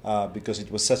 because it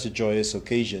was such a joyous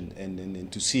occasion, and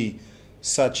to see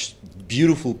such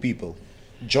beautiful people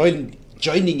joining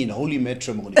in holy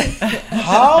matrimony.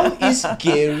 How is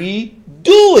Gary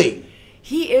doing?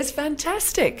 He is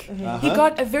fantastic. He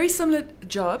got a very similar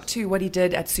job to what he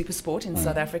did at SuperSport in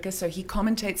South Africa. So he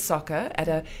commentates soccer at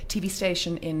a TV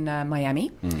station in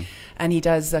Miami, and he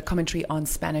does commentary on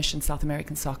Spanish and South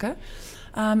American soccer.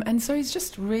 And so he's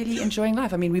just really enjoying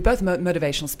life. I mean, we're both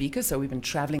motivational speakers, so we've been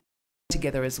traveling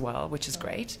together as well, which is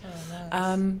great.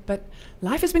 Nice. But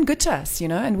life has been good to us,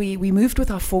 and we moved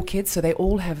with our 4 kids, so they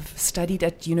all have studied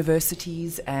at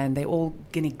universities and they're all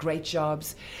getting great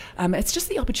jobs. It's just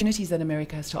the opportunities that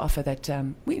America has to offer that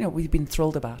we've been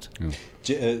thrilled about.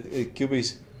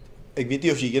 Cubies, ek weet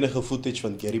nie of jy enige footage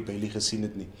van Gary Bailey gesien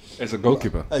het nie. As a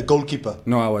goalkeeper? A goalkeeper.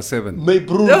 No, I was 7. My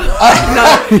broer.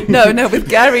 No, with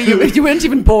Gary, you weren't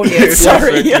even born yet.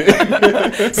 Sorry.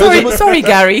 sorry,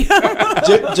 Gary.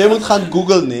 Jy moet gaan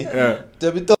Google nie.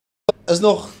 Dit is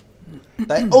nog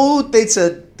daai ou tyd se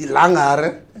die lang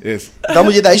hare. Yes. Dan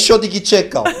moet jy daai shotjie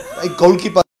check out. Hy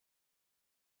goalkeeper.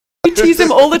 We tease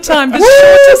him all the time. The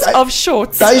shortest of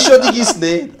shorts. Daai shotjies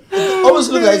nee.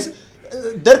 Almost look guys.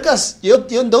 Dirkas, jy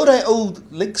onthou daai ou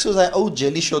lyk soos daai ou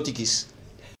jelly shotjies.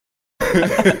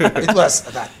 It was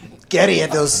that Gary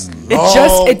had those.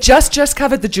 It just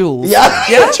covered the jewels. Yeah,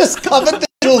 it just covered the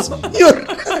jewels.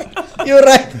 You're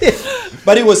right.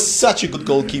 But he was such a good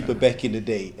goalkeeper back in the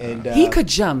day, and he could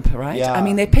jump, right? Yeah. I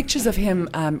mean, there are pictures of him.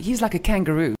 He's like a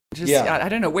kangaroo. I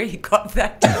don't know where he got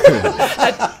that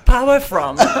power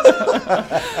from.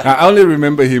 I only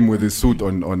remember him with his suit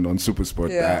on SuperSport.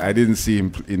 Yeah. I didn't see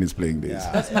him in his playing days.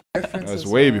 Yeah. That's my reference. That was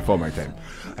way before my time.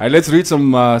 Let's read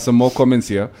some more comments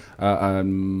here.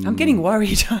 I'm getting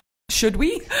worried. Should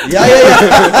we?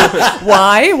 Yeah.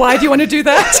 Why do you want to do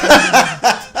that?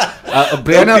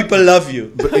 Brianna, people love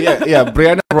you.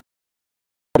 Brianna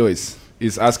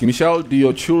is asking, Michelle, do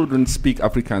your children speak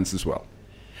Afrikaans as well?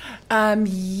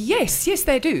 Yes,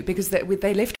 they do, because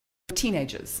they left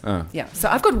teenagers. Yeah, so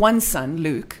I've got one son,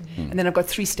 Luke, and then I've got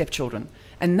 3 stepchildren,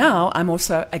 and now I'm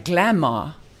also a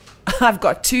grandma. I've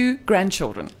got 2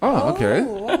 grandchildren. Oh, okay.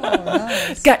 Oh,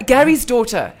 nice. Gary's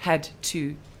daughter had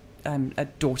 2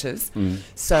 daughters,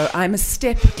 so I'm a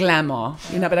step grandma,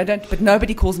 but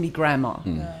nobody calls me grandma.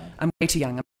 I'm way too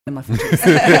young. I'm in my 40s.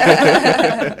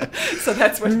 So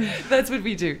that's what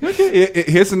we do. Okay,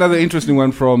 here's another interesting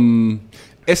one from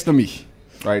Estomich,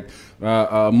 right?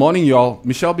 Morning, y'all.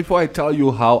 Michelle, before I tell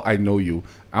you how I know you,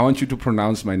 I want you to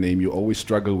pronounce my name. You always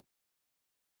struggle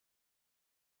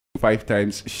with 5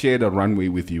 times. Shared a runway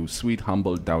with you. Sweet,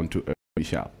 humble, down to earth,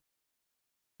 Michelle.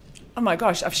 Oh my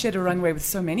gosh, I've shared a runway with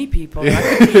so many people.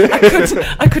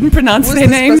 I couldn't pronounce their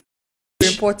names.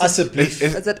 Asseblief.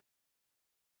 Is it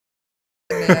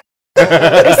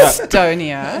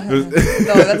Estonia?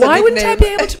 No, why wouldn't I be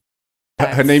able to?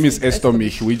 Her name is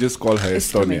Estomich. We just call her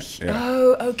Estonia. Yeah.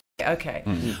 Oh, okay.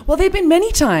 Well, there have been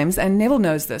many times, and Neville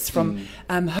knows this from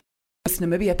this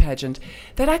Namibia pageant,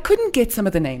 that I couldn't get some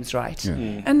of the names right.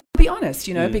 Yeah. And to be honest,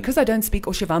 because I don't speak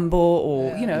Oshavambo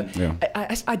or,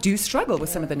 I do struggle with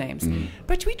some of the names.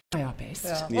 But we try our best.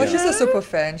 Yeah. Well, she's a super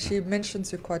fan. She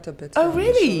mentions you quite a bit. Oh,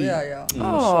 really? Yeah.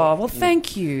 Oh, well,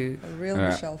 thank you. A real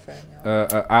Michelle fan,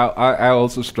 I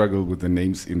also struggle with the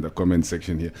names in the comment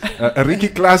section here. Ricky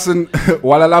Klassen,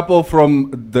 Walalapo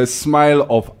from the Smile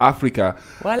of Africa.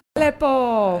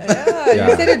 Aleppo. You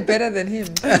Yeah. said it better than him.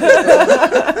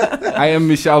 I am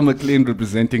Michelle McLean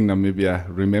representing Namibia.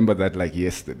 Remember that like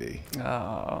yesterday.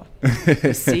 Oh.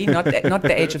 See, not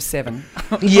the age of 7.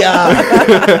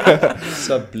 Yeah.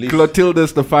 Sublime. Clotilde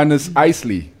Stephanus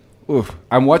Isley. Oof.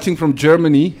 I'm watching from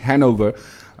Germany, Hanover.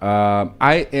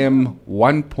 I am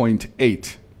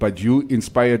 1.8, but you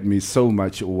inspired me so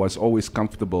much. Was always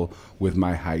comfortable with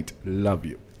my height. Love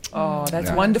you. Oh, that's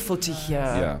Yeah. wonderful to hear.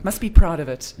 Yeah. Must be proud of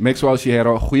it. Maxwell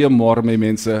Shihero, goeiemorgen my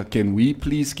mense. Can we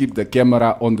please keep the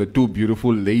camera on the two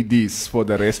beautiful ladies for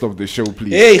the rest of the show,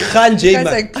 please? Hey, Gaan You J guys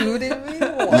man. including me?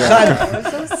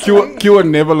 Gaan. Q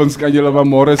en Neville, ons kan julle maar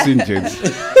môre sien, gents.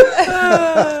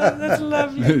 That's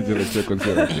lovely. Julle check ons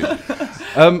hier.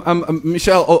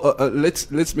 Michelle,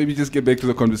 let's maybe just get back to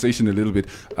the conversation a little bit.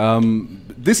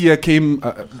 This year came,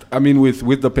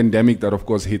 with the pandemic that of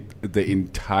course hit the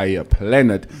entire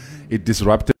planet. It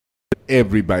disrupted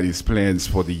everybody's plans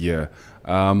for the year.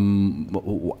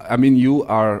 You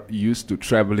are used to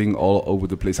traveling all over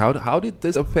the place. How did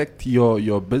this affect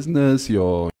your business,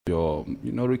 your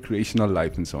recreational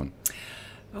life and so on?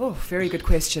 Oh, very good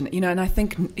question. And I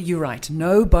think you're right.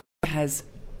 Nobody has,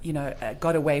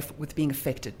 got away with being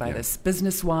affected by this,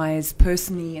 business-wise,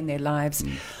 personally, in their lives.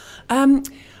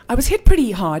 I was hit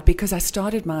pretty hard because I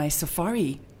started my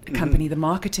safari company, the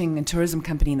marketing and tourism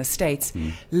company in the States,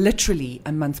 literally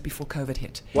a month before COVID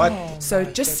hit. What? So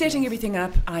just setting everything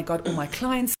up, I got all my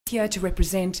clients here to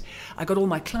represent. I got all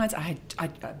my clients. I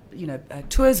had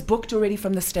tours booked already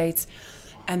from the States,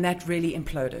 and that really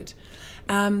imploded.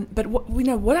 But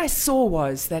what I saw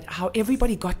was that how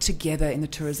everybody got together in the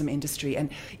tourism industry, and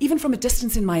even from a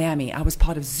distance in Miami, I was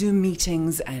part of Zoom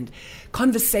meetings and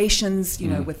conversations,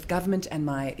 with government and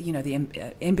my,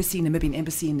 the embassy, Namibian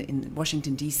embassy in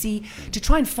Washington D.C., to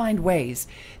try and find ways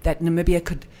that Namibia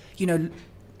could,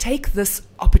 take this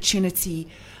opportunity,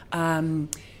 to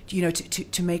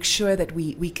make sure that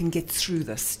we can get through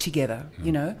this together.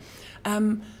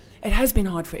 It has been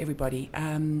hard for everybody.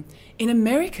 In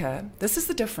America, this is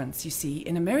the difference, you see.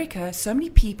 In America, so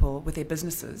many people with their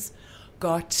businesses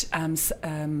got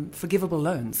forgivable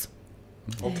loans.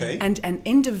 Okay. And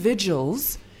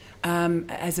individuals,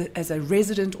 as a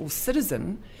resident or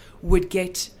citizen, would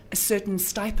get a certain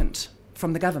stipend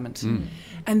from the government.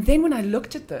 And then when I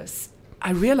looked at this,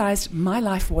 I realized my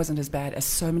life wasn't as bad as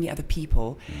so many other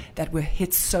people that were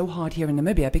hit so hard here in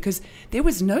Namibia, because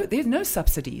there's no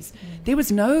subsidies. There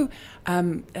was no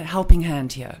helping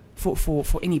hand here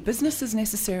for any businesses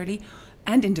necessarily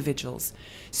and individuals.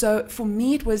 So for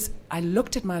me, I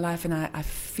looked at my life and I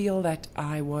feel that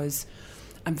I was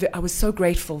so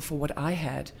grateful for what I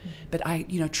had, but I,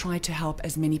 tried to help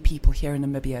as many people here in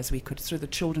Namibia as we could through the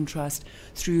Children Trust,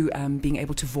 through being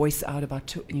able to voice out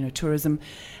about tourism.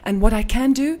 And what I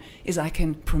can do is I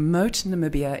can promote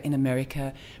Namibia in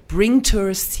America, bring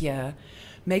tourists here,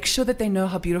 make sure that they know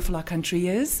how beautiful our country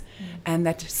is, and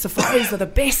that safaris are the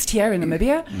best here in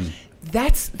Namibia.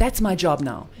 That's my job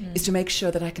now, is to make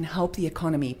sure that I can help the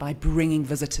economy by bringing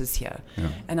visitors here.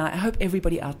 And I hope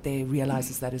everybody out there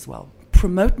realizes that as well.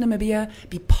 Promote Namibia,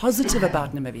 be positive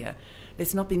about Namibia.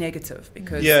 Let's not be negative,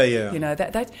 because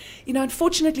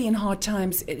unfortunately in hard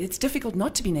times it's difficult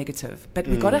not to be negative, but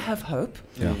we've got to have hope,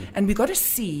 and we've got to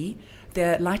see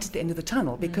the light at the end of the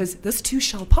tunnel, because this too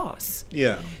shall pass.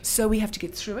 So we have to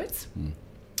get through it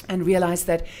and realize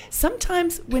that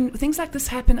sometimes when things like this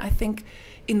happen, I think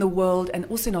in the world and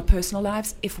also in our personal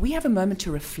lives, if we have a moment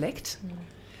to reflect,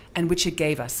 and which it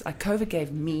gave us. COVID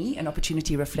gave me an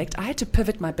opportunity to reflect. I had to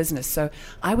pivot my business. So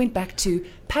I went back to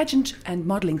pageant and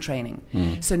modeling training.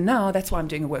 So now that's why I'm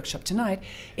doing a workshop tonight.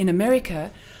 In America,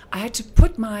 I had to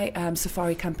put my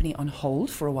safari company on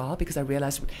hold for a while, because I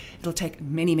realized it'll take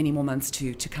many, many more months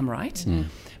to come right.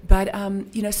 But,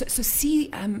 so see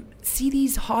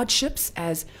these hardships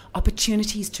as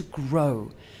opportunities to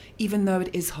grow, even though it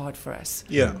is hard for us.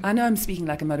 I know I'm speaking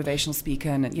like a motivational speaker,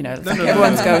 and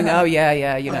everyone's going, oh yeah,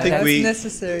 I think that's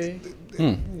necessary.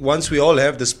 Once we all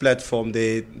have this platform,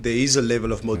 there is a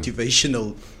level of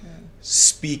motivational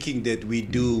speaking that we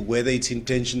do, whether it's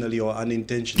intentionally or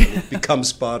unintentionally. It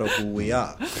becomes part of who we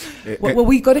are. Well,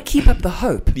 we've got to keep up the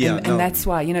hope, and that's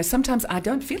why sometimes I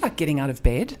don't feel like getting out of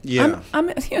bed.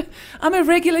 I'm a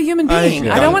regular human being.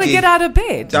 I don't want to get out of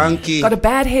bed. Donkey. Got a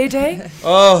bad hair day.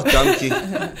 Oh, donkey.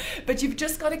 But you've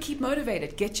just got to keep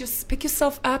motivated. Pick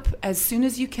yourself up as soon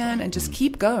as you can, and just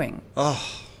keep going. And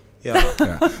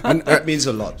that means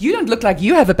a lot. You don't look like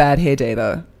you have a bad hair day,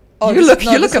 though. Oh, you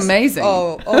look amazing.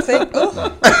 Thank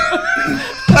you.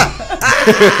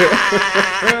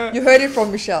 You heard it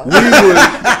from Michelle.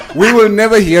 We will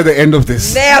never hear the end of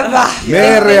this. Never.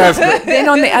 Then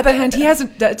on the other hand, he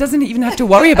doesn't even have to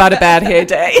worry about a bad hair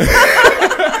day.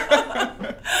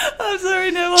 I'm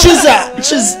sorry, Neville. Cheese.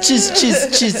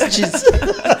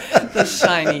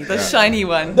 The shiny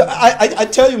one. I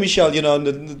tell you, Michelle,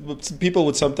 people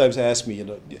would sometimes ask me,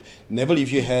 Neville,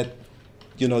 if you had,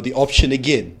 the option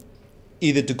again,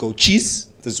 either to go cheese,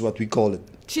 this is what we call it.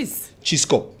 Cheese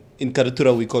cop. In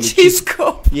Karatura, we call it cheese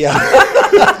cop. Yeah.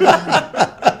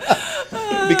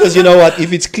 Because you know what?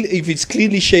 If it's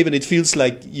cleanly shaven, it feels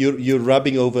like you're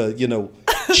rubbing over,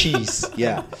 cheese.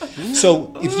 Yeah.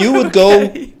 So if you would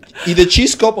go either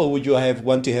cheese cop or would you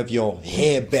want to have your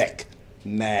hair back?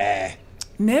 Nah.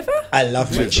 Never? I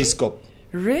love my cheese cop.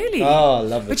 Really? Oh, I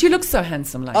love it. But you look so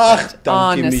handsome like that.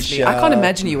 Honestly, I can't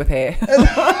imagine you with hair.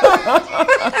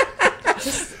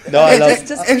 No, I love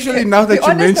it. Actually, now that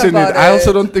you mention it, I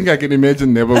also don't think I can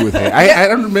imagine Neville with hair. I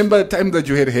don't remember a time that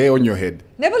you had hair on your head.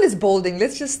 Neville is balding. Can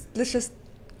you just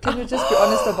be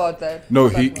honest about that? No,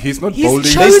 he's not he's balding.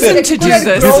 He's chosen to do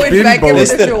this. Grow it back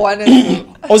if you wanted.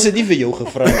 Ons het nie vir jou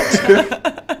gevra.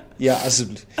 Ja,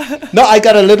 asseblief. No, I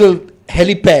got a little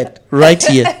helipad right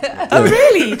here. Oh,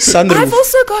 really? Sunroof. I've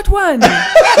also got one.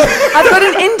 I've got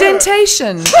an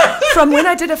indentation from when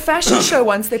I did a fashion show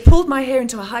once. They pulled my hair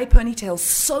into a high ponytail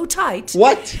so tight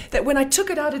that when I took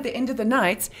it out at the end of the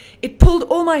night, it pulled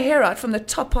all my hair out from the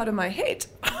top part of my head.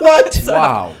 What? So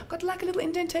wow. I've got like a little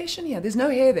indentation here. There's no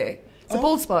hair there. It's a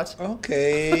bald spot.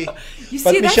 Okay. You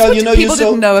see, Michelle, that's what people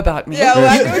didn't know about me. Yeah,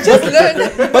 well, we just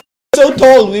learned. But so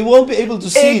tall, we won't be able to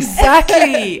see it.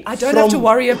 Exactly. I don't have to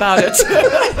worry about it.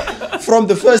 From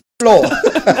the first floor.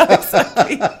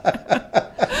 Exactly.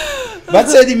 Wat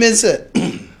sê die mense?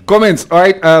 Comments. All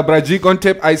right, Braji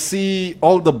Contep, I see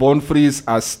all the Born Frees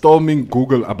are storming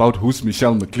Google about who's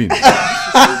Michelle McLean.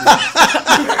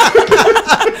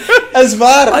 As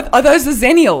waar. Are those the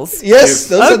Zennials? Yes,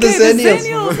 those are the Zennials. The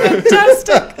Zennials.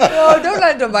 Fantastic. No, don't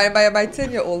lie to my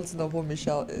 10-year-olds know who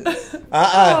Michelle is.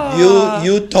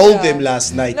 You told them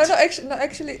last night. No,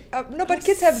 actually, but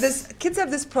kids have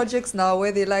this projects now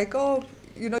where they like,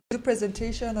 do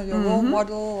presentation or your role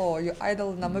model or your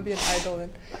idol, Namibian idol.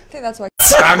 And I think that's why.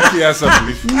 Not a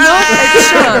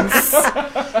chance.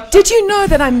 Did you know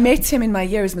that I met him in my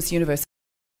year as Miss Universe?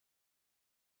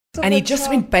 And he just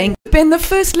went bang, been the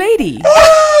first lady.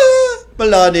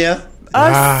 Melania.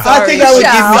 I think I would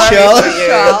give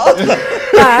Michelle.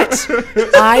 But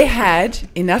I had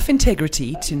enough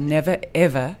integrity to never,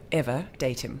 ever, ever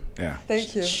date him. Yeah.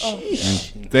 Thank you.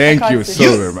 Thank you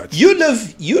so very much. You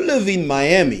live in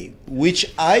Miami,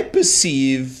 which I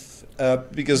perceive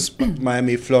because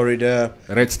Miami, Florida,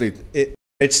 red state,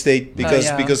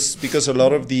 because a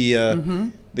lot of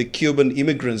the Cuban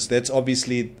immigrants, that's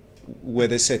obviously where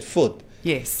they set foot.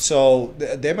 Yes. So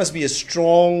there must be a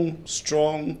strong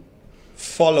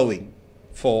following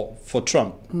for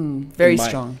Trump. Very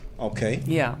strong. Okay.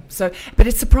 Yeah. So, but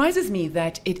it surprises me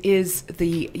that it is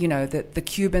the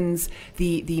Cubans,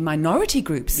 the minority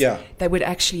groups that would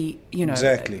actually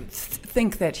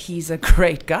think that he's a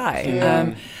great guy.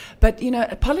 Yeah. But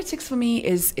politics for me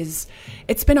is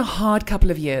it's been a hard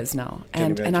couple of years now,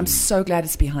 and I'm so glad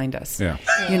it's behind us. Yeah.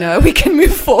 We can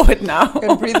move forward now. We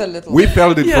can breathe a little. We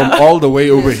felt it from all the way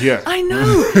over here. I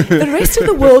know. The rest of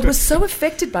the world was so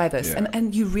affected by this,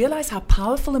 and you realize how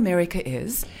powerful America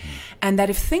is. And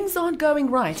that if things aren't going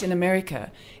right in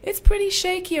America, it's pretty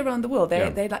shaky around the world.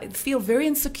 They feel very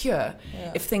insecure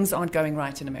if things aren't going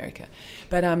right in America.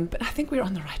 But I think we're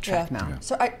on the right track now. Yeah.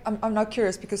 So I'm now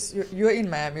curious because you're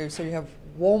in Miami, so you have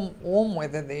warm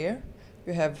weather there.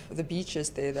 You have the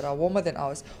beaches there that are warmer than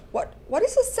ours. What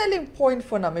is the selling point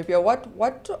for Namibia?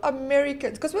 What do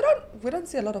Americans? Because we don't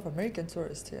see a lot of American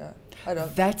tourists here. I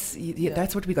don't. That's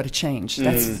what we got to change.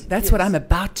 That's what I'm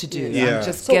about to do. Yeah.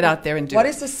 Just get out there and do. What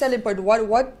is the selling point?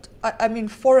 I mean,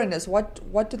 foreigners.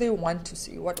 What do they want to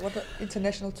see? What do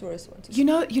international tourists want to see?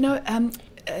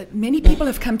 Many people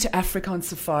have come to Africa on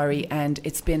safari, and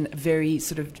it's been very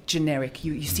sort of generic.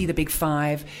 You see the big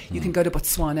five. You can go to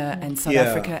Botswana and South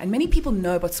Africa, and many people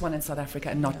know Botswana and South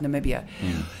Africa and not Namibia.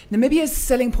 Namibia's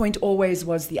selling point always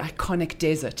was the iconic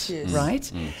desert,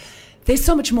 right? There's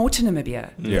so much more to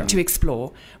Namibia to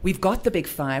explore. We've got the big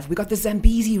five. We've got the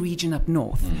Zambezi region up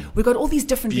north. We've got all these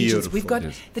different regions. We've got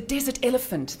the desert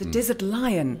elephant, the desert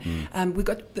lion. We've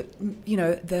got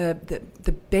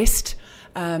the best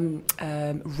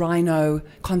rhino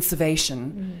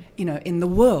conservation, in the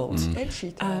world. And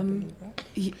cheetah, I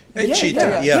believe, right?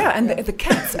 Cheetah, and the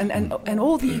cats and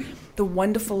all the the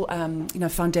wonderful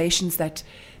foundations that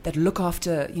look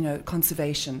after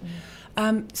conservation.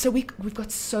 So we've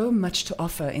got so much to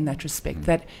offer in that respect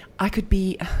that I could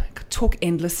talk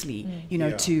endlessly,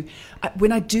 to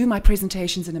when I do my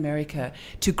presentations in America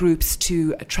to groups,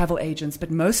 to travel agents,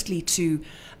 but mostly to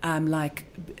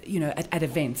at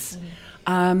events.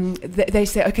 They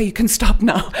say, okay, you can stop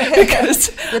now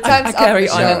because I carry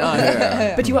on and on.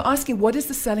 Yeah. But you were asking, what is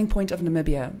the selling point of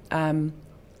Namibia?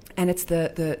 And it's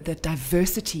the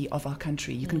diversity of our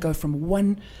country. You can go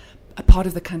from a part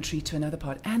of the country to another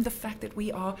part, and the fact that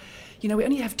we are, we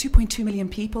only have 2.2 million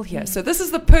people here. So this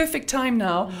is the perfect time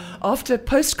now, after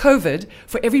post-COVID,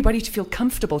 for everybody to feel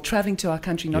comfortable traveling to our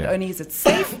country. Not only is it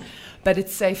safe, but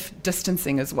it's safe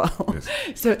distancing as well. Yes.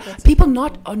 So people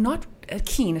are not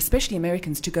keen, especially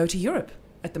Americans, to go to Europe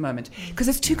at the moment because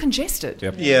it's too congested.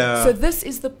 Yep. Yeah. So this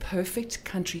is the perfect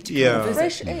country to go and visit.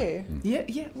 Fresh air.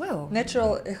 Yeah. Well,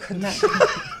 natural.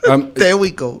 There we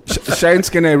go.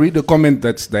 Shines, can I read a comment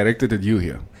that's directed at you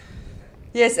here?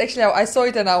 Yes, actually, I saw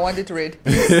it and I wanted to read.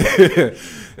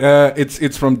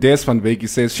 It's from Des van Beek. He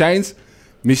says, Shines,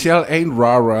 Michelle ain't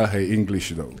rah-rah her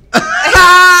English though.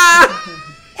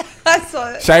 I saw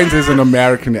it. Shines has an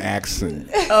American accent.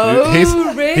 Oh,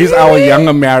 really? He's our young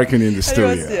American in the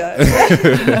studio.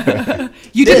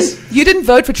 You didn't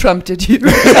vote for Trump, did you?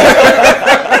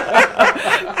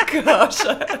 Gosh.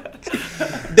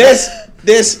 Des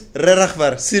regtig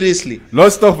waar, seriously.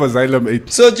 Los toch was Asylum 8.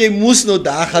 So jy moes nou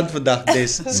daar gaan vandag,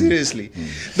 Des. Seriously.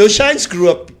 Though Shines grew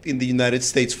up in the United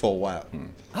States for a while.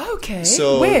 Okay.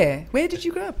 So where did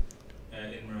you grow up?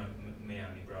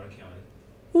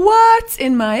 What?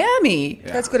 In Miami?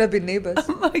 Yeah. That's could have been neighbors.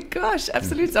 Oh my gosh,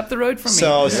 absolutely. It's up the road from me.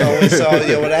 So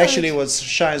what actually was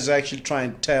Shine's actually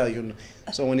trying to tell you.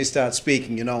 So when he starts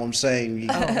speaking, you know what I'm saying?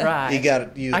 Right.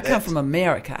 You I come from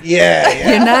America.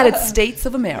 Yeah. United States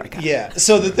of America. Yeah.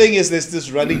 So the thing is, there's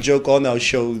this running joke on our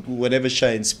show whenever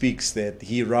Shine speaks that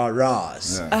he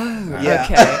rah-rahs. Yeah. Oh,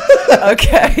 yeah.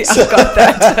 Okay. So, I've got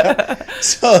that.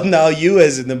 So now you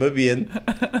as a Namibian,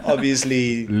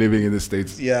 obviously... living in the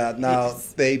States. Yeah, now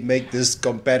they make this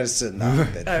comparison. Now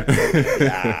that,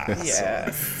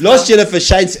 yeah. Lost julle vir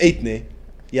Shine's 8, ne?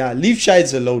 Yeah, leave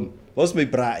Shine's alone. What's my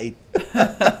bra 8?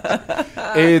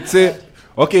 It's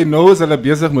okay, no,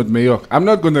 I'm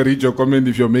not going to read your comment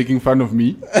if you're making fun of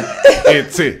me.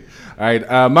 It's it. All right,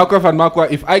 Makwa van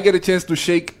Makwa, if I get a chance to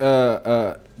shake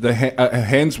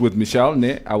hands with Michelle,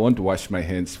 I won't wash my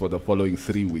hands for the following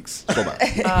 3 weeks. No.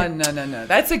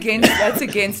 That's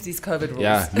against these COVID rules.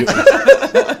 Yeah,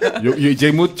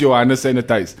 you moet Johannes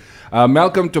sanitize.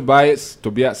 Malcolm Tobias.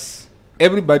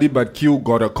 Everybody but Q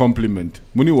got a compliment.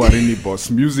 Muni warini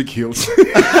boss. Music heals.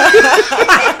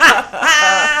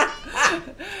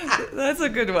 That's a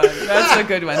good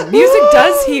one. Music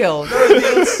does heal.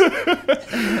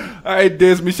 All right,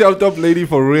 there's Michelle Top Lady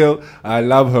for real. I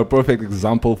love her. Perfect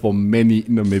example for many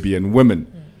Namibian women.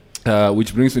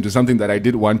 Which brings me to something that I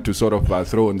did want to sort of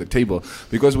throw on the table,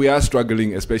 because we are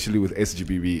struggling, especially with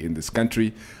SGBV in this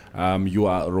country. You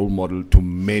are a role model to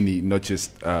many, not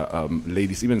just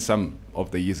ladies, even some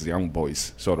of the young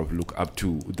boys sort of look up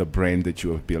to the brand that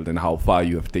you have built and how far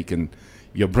you have taken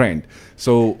your brand.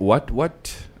 So what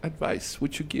advice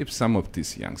would you give some of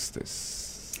these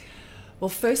youngsters? Well,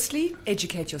 firstly,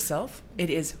 educate yourself. It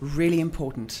is really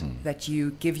important that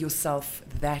you give yourself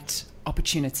that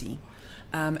opportunity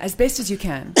as best as you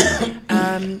can.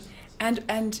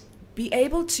 And be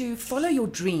able to follow your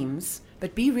dreams,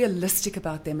 but be realistic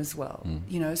about them as well.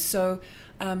 So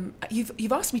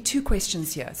you've asked me 2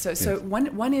 questions here. So yes.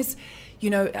 One is,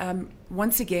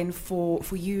 once again, for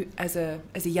you as a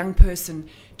young person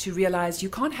to realize you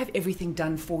can't have everything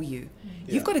done for you.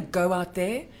 Yeah. You've got to go out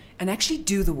there and actually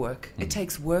do the work. It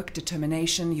takes work,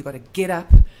 determination. You've got to get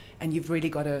up, and you've really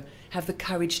got to have the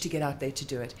courage to get out there to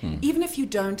do it. Even if you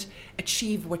don't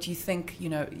achieve what you think,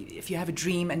 if you have a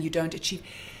dream and you don't achieve,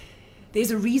 there's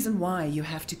a reason why you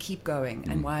have to keep going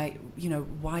and why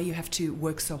you have to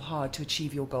work so hard to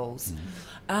achieve your goals.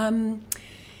 And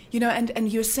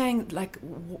you're saying, like,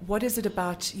 what is it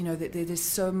about, there's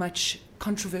so much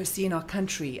controversy in our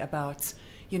country about,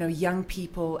 young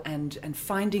people and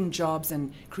finding jobs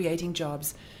and creating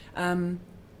jobs.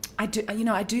 I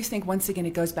do think, once again,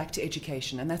 it goes back to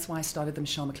education, and that's why I started the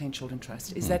Michelle McLean Children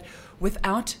Trust, is that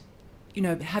without,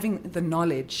 having the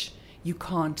knowledge, you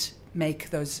can't make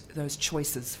those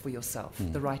choices for yourself,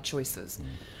 the right choices.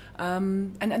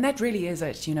 And that really is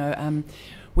it,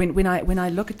 When I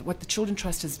look at what the Children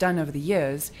Trust has done over the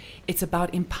years, it's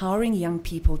about empowering young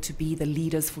people to be the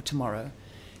leaders for tomorrow.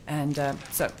 And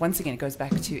so, once again, it goes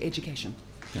back to education.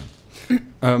 Yeah.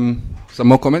 Some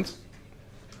more comments?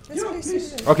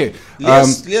 Okay.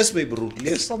 Lees my bro.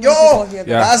 Lees. So many Yo, people here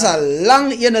Yeah. that's a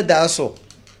lang ene daar so.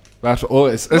 That's all.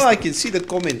 No, I can see the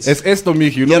comments. It's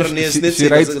Estomich, you know, Yeah, nee, she, net she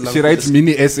sê, writes, dis 'n lang she writes dis.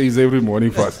 mini essays every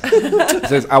morning for us. She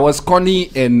says, I was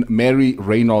Connie and Mary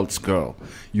Reynolds' girl.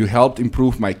 You helped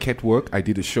improve my cat work. I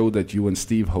did a show that you and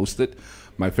Steve hosted.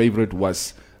 My favorite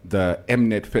was the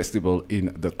Mnet Festival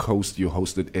in the Coast you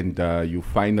hosted, and you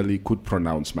finally could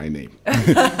pronounce my name.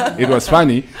 It was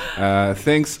funny.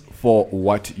 Thanks for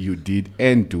what you did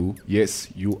and do. Yes,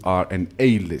 you are an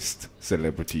A-list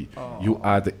celebrity. You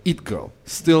are the it girl.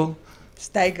 Still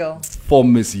Stay girl. for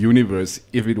Miss Universe.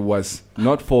 If it was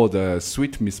not for the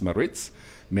sweet Miss Maritz,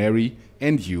 Mary,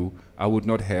 and you, I would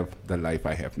not have the life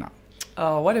I have now.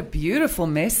 Oh, what a beautiful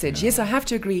message. Yes, I have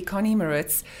to agree. Connie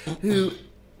Maritz, who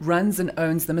runs and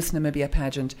owns the Miss Namibia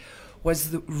pageant,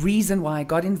 was the reason why I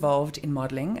got involved in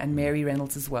modeling, and Mary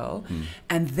Reynolds as well.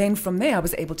 And then from there, I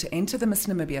was able to enter the Miss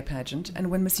Namibia pageant and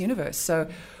win Miss Universe. So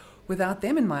without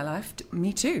them in my life,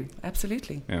 me too.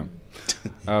 Absolutely. Yeah.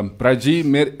 Praji,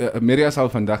 Maria sal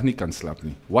vandag nie kan slap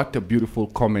nie. What a beautiful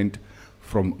comment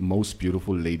from most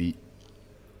beautiful lady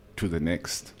to the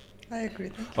next. I agree.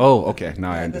 Thank you. Oh, okay.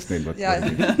 Now I understand what. Yeah,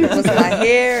 what it was my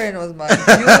hair and it was my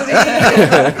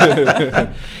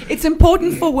beauty. It's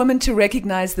important for women to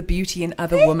recognize the beauty in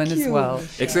other women as you. well.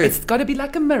 Excellent. It's got to be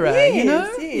like a mirror, you know?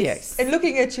 Yes. And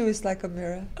looking at you is like a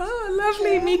mirror. Oh,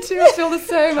 lovely. Me too. I feel the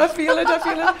same. I feel it.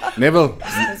 Neville,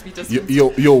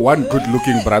 you're one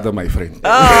good-looking brother, my friend.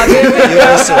 Oh, there we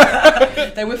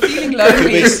go. They were feeling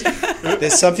lonely.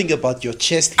 There's something about your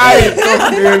chest.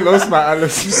 I lost my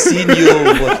alles. You seen you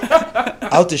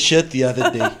out of shirt the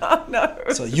other day. Oh, no.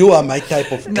 So you are my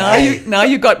type of guy. Now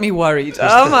you got me worried.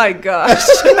 Oh my gosh.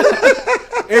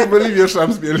 Ek believe you're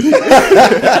Shams Billy.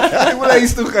 Ek wil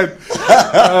huis toe gaan.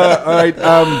 All right.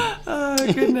 Oh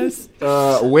goodness.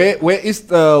 Where is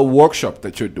the workshop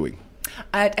that you're doing?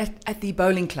 At the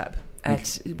bowling club.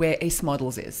 Where Ace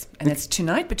Models is, and it's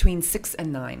tonight between 6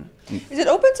 and 9. Is it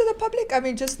open to the public? I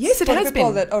mean, just yes, it for has people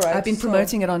been. That, all right, I've been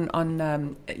promoting it on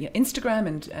Instagram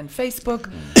and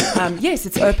Facebook. Yes,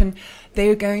 it's open.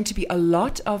 There are going to be a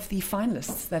lot of the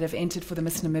finalists that have entered for the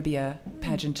Miss Namibia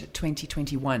pageant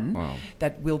 2021. Wow.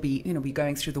 That will be, we're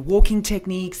going through the walking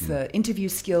techniques, the interview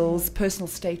skills, personal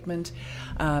statement,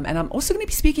 and I'm also going to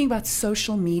be speaking about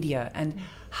social media and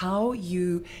how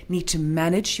you need to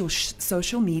manage your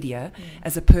social media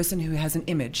as a person who has an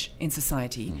image in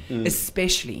society,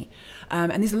 especially.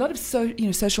 And there's a lot of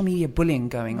social media bullying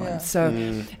going on. So,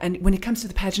 and when it comes to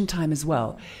the pageant time as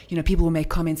well, people will make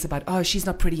comments about, oh, she's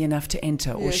not pretty enough to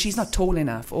enter, or she's not tall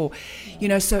enough, or,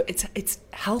 so it's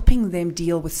helping them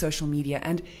deal with social media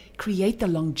and create the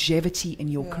longevity in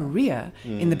your career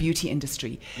in the beauty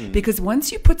industry. Because once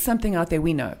you put something out there,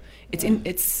 we know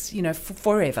it's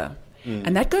forever.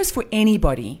 And that goes for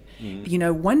anybody.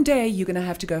 One day you're going to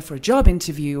have to go for a job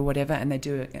interview or whatever, and they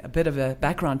do a bit of a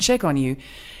background check on you,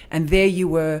 and there you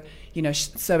were,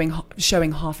 showing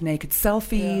half-naked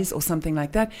selfies or something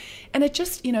like that. And it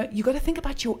just, you got to think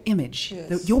about your image,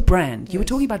 your brand. You were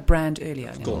talking about brand earlier.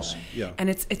 Of course, yeah. And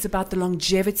it's about the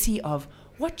longevity of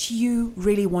what you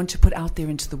really want to put out there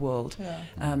into the world.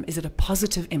 Is it a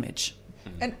positive image?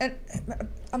 And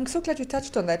I'm so glad you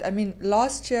touched on that. I mean,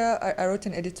 last year I wrote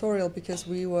an editorial because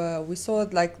we saw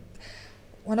like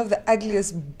one of the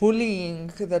ugliest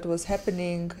bullying that was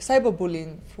happening,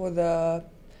 cyberbullying for the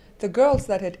girls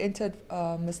that had entered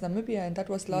Miss Namibia, and that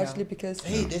was largely because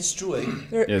that's true.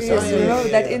 Yes,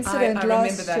 that incident I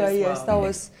last remember that year. as Yes, well. that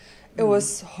was it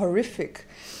was horrific.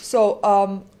 So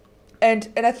and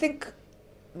I think.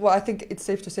 Well, I think it's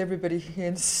safe to say everybody here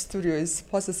in the studio is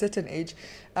past a certain age.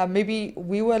 Maybe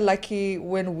we were lucky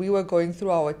when we were going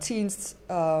through our teens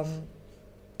that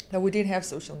we didn't have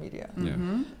social media.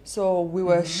 So we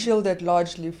were shielded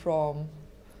largely from,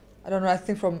 I don't know, I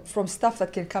think from stuff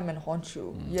that can come and haunt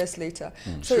you years later.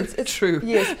 So it's true.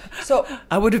 Yes. So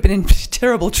I would have been in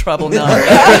terrible trouble now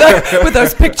with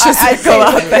those pictures that go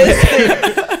out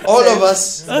there. All of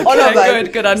us. Okay, all of us.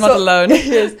 Good. I'm not alone.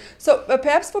 Yes. So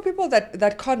perhaps for people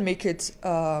that can't make it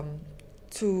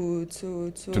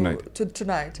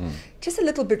tonight, just a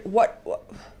little bit what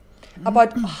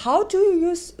about how do you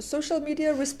use social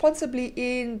media responsibly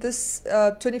in this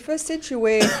 21st century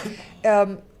where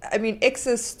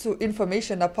access to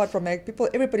information apart from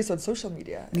everybody's on social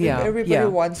media. Everybody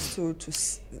wants to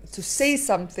say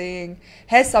something,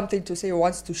 has something to say,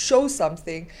 wants to show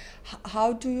something.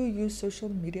 How do you use social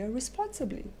media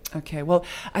responsibly? Okay, well,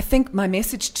 I think my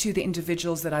message to the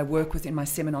individuals that I work with in my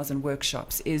seminars and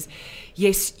workshops is,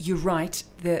 yes, you're right.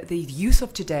 The youth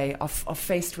of today are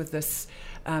faced with this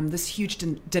huge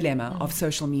dilemma of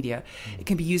social media. It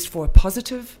can be used for a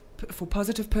positive for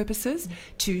positive purposes,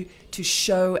 to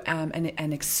show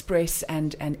and express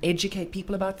and educate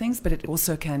people about things, but it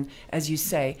also can, as you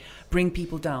say, bring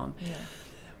people down. Yeah.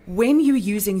 When you're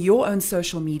using your own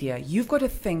social media, you've got to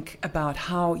think about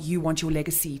how you want your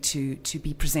legacy to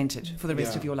be presented for the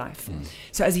rest of your life.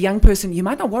 So as a young person, you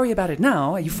might not worry about it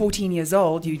now. You're 14 years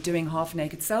old, you're doing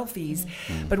half-naked selfies.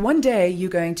 But one day you're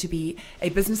going to be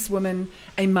a businesswoman,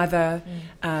 a mother,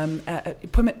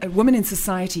 a woman in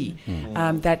society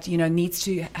that needs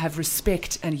to have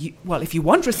respect. And if you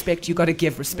want respect, you've got to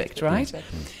give respect, right?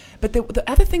 Exactly. But the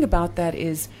other thing about that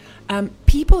is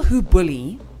people who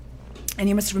bully, and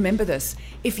you must remember this,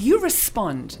 if you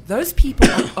respond, those people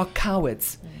are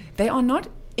cowards. They are not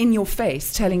in your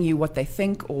face telling you what they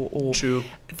think or True.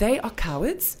 They are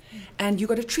cowards, and you've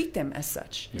got to treat them as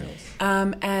such. Yes.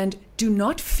 And do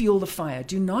not fuel the fire.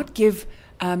 Do not give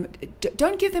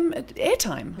don't give them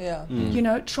airtime.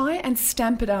 Yeah. Try and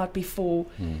stamp it out before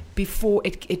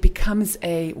it becomes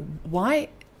why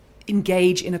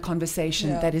engage in a conversation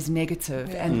that is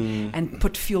negative and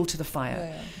put fuel to the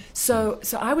fire. So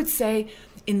I would say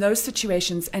in those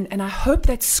situations, and I hope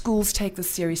that schools take this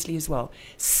seriously as well,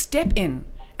 step in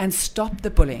and stop the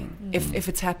bullying if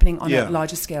it's happening on a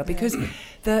larger scale, because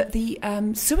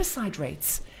the suicide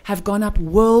rates have gone up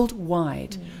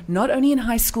worldwide, not only in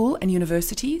high school and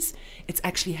universities, it's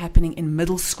actually happening in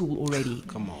middle school already.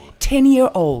 Come on.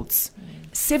 10-year-olds.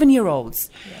 7-year-olds,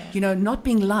 not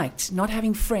being liked, not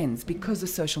having friends because of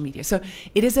social media. So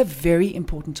it is a very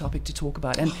important topic to talk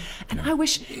about. And I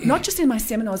wish, not just in my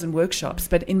seminars and workshops,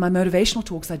 but in my motivational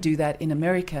talks, I do that in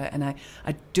America, and I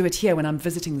do it here when I'm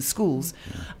visiting the schools,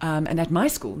 and at my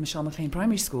school, Michelle McLean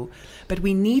Primary School. But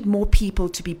we need more people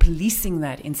to be policing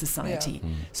that in society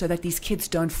so that these kids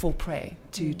don't fall prey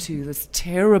to this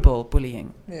terrible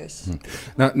bullying. Yes.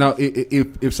 Now,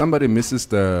 if somebody misses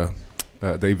the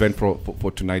event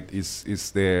for tonight,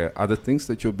 is there other things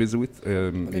that you're busy with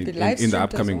in the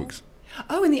upcoming weeks?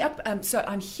 Oh, so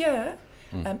I'm here.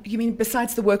 You mean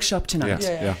besides the workshop tonight?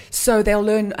 Yeah. So they'll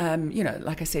learn,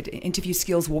 like I said, interview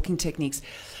skills, walking techniques.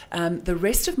 The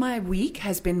rest of my week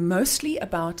has been mostly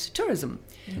about tourism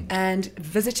and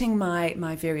visiting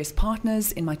my various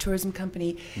partners in my tourism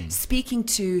company, speaking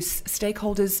to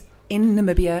stakeholders in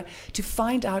Namibia to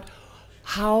find out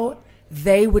how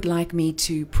they would like me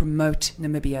to promote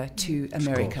Namibia to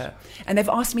America. And they've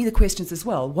asked me the questions as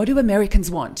well. What do Americans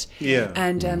want? Yeah.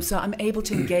 And so I'm able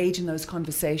to engage in those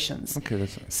conversations. Okay,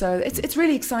 that's nice. So it's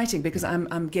really exciting because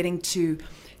I'm getting to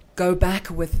go back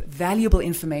with valuable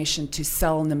information to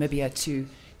sell Namibia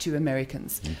to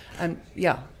Americans. And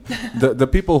the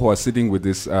people who are sitting with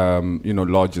this,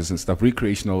 lodges and stuff,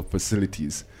 recreational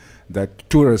facilities that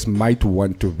tourists might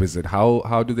want to visit,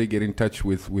 how do they get in touch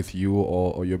with you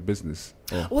or your business?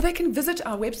 Well, they can visit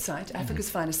our website, Africa's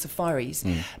Finest Safaris.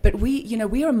 But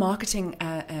we are a marketing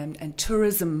and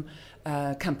tourism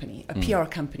company, a PR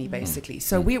company, basically.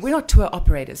 So we're not tour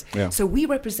operators. Yeah. So we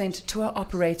represent tour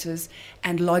operators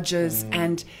and lodges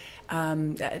and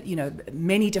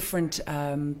many different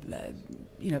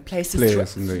places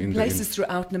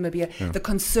throughout Namibia, the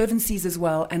conservancies as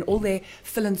well, and all their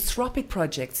philanthropic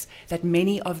projects that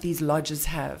many of these lodges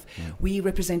have. We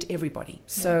represent everybody.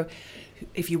 So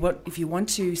if you want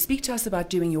to speak to us about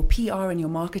doing your PR and your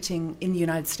marketing in the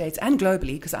United States and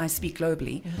globally, because I speak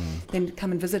globally, then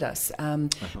come and visit us.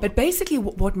 But basically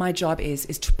what my job is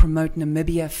to promote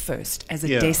Namibia first as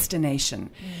a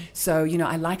destination. So,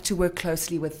 I like to work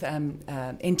closely with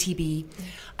NTB.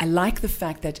 I like the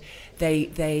fact that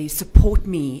they support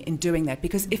me in doing that,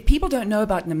 because if people don't know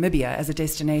about Namibia as a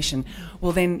destination,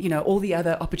 well then, all the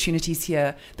other opportunities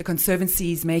here, the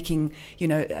conservancies making,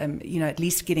 at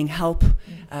least getting help,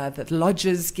 the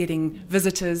lodges getting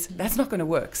visitors, that's not going to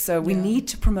work. So we need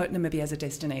to promote Namibia as a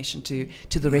destination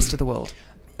to the rest of the world.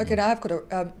 Okay, now I've got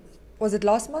a, was it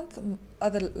last month?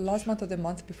 Either last month or the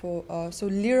month before. So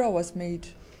Lyra was made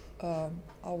our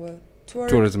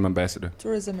tourism ambassador.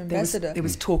 There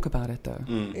was talk about it though.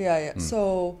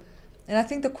 So, and I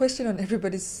think the question on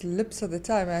everybody's lips at the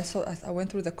time, and I went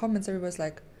through the comments, everybody's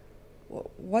like,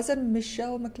 wasn't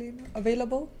Michelle McLean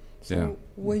available? So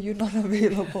were you not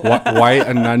available? Why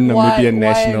a non-Namibian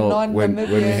national when we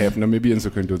non-Namibian? have Namibians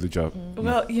who can do the job?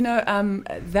 Well,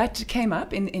 that came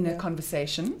up in a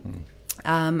conversation.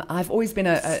 I've always been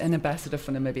an ambassador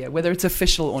for Namibia, whether it's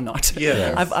official or not.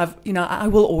 I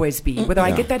will always be, whether I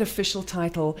get that official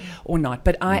title or not.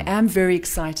 But I am very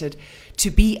excited to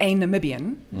be a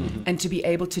Namibian and to be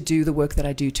able to do the work that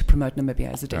I do to promote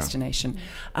Namibia as a destination.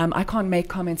 I can't make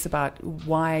comments about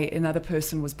why another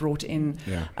person was brought in,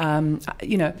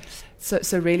 you know,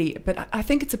 so really, but I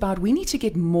think it's about we need to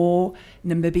get more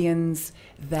Namibians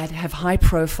that have high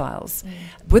profiles,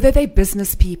 whether they're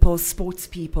business people, sports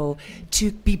people,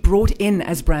 to be brought in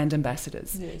as brand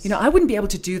ambassadors. Yes. You know, I wouldn't be able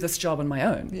to do this job on my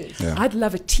own. Yes. I'd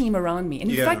love a team around me. And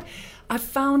in fact, I've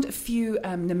found a few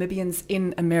Namibians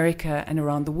in America and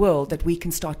around the world that we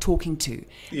can start talking to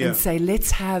and say,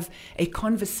 let's have a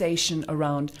conversation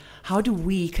around how do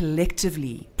we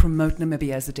collectively promote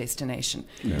Namibia as a destination,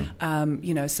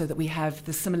 you know, so that we have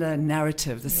the similar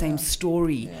narrative, the same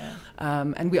story.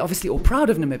 And we're obviously all proud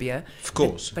of Namibia. Of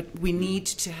course. But we need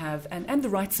to have, and the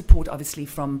right support, obviously,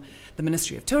 from the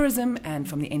Ministry of Tourism and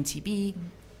from the NTB.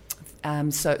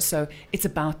 So it's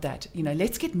about that. You know,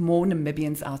 let's get more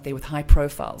Namibians out there with high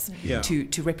profiles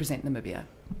to represent Namibia.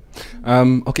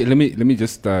 Okay, let me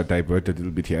just divert a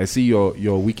little bit here. I see your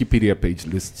Wikipedia page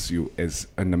lists you as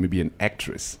a Namibian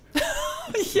actress.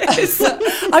 Yes,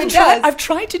 I've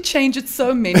tried to change it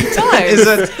so many times. Is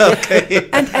it okay?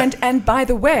 And by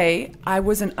the way, I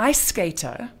was an ice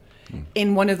skater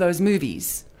in one of those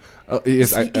movies.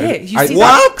 Yes, you see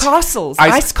what? Castles,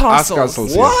 Ice castles.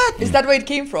 castles. What? Is that where it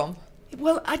came from?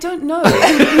 Well, I don't know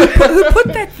who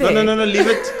put that there. No, leave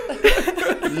it.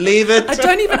 Leave it. I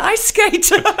don't even ice skate.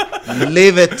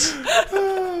 Leave it.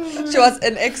 She was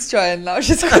an extra and now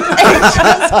she's got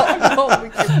extras.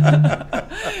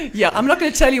 Yeah, I'm not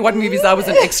going to tell you what movies I was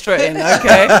an extra in,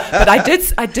 okay? But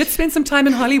I did spend some time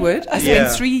in Hollywood. I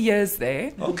spent 3 years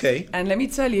there. Okay. And let me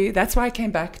tell you, that's why I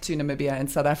came back to Namibia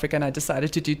and South Africa, and I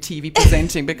decided to do TV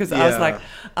presenting because I was like,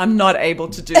 I'm not able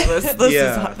to do this.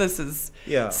 This is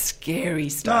scary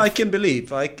stuff. No, I can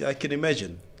believe. I can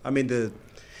imagine. I mean,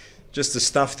 just the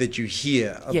stuff that you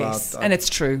hear about. Yes, and it's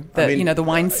true. You know, the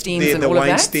Weinsteins and all the of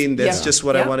that. Weinstein, that's just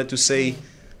what I wanted to say.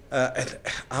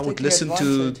 I would listen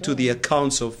to the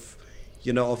accounts of,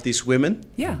 you know, of these women.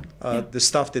 The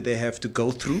stuff that they have to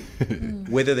go through,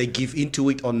 whether they give into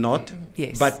it or not.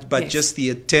 Yes. But just the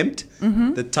attempt,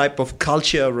 the type of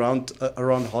culture around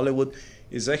Hollywood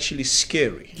is actually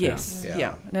scary. Yes.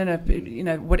 No. You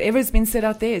know, whatever's been said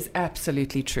out there is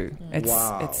absolutely true.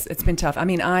 It's been tough. I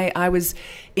mean, I was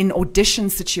in audition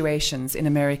situations in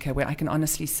America where I can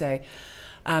honestly say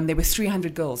there were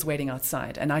 300 girls waiting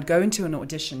outside, and I'd go into an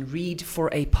audition, read for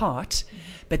a part,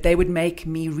 but they would make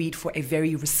me read for a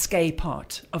very risque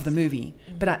part of the movie.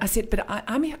 But I said,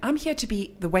 I'm here to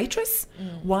be the waitress.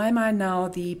 Why am I now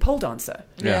the pole dancer?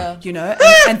 You know,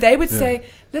 and they would say,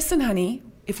 listen, honey,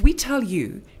 if we tell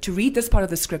you to read this part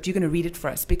of the script, you're going to read it for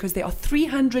us because there are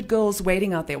 300 girls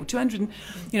waiting out there, or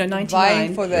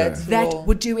 299 for that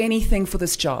would do anything for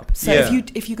this job. So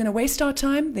if you're going to waste our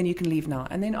time, then you can leave now.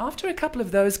 And then after a couple of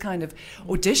those kind of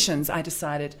auditions, I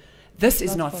decided this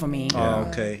is not for me.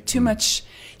 Okay. Too much.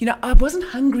 You know, I wasn't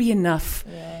hungry enough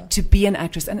to be an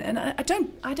actress, and I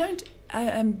don't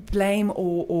blame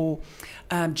or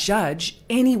judge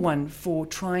anyone for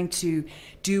trying to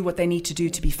do what they need to do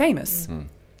to be famous.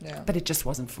 But it just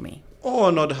wasn't for me.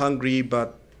 Or not hungry,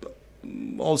 but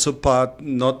also part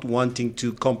not wanting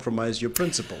to compromise your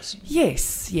principles.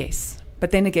 Yes.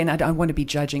 But then again, I don't want to be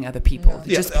judging other people.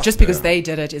 Just because they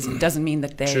did it doesn't mean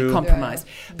that they compromised.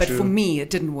 But for me,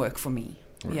 it didn't work for me.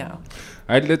 Yeah. All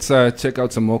right, let's check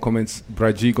out some more comments.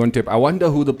 Braji Gontep. I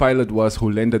wonder who the pilot was who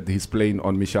landed his plane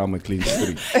on Michelle McLean's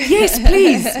street. Yes,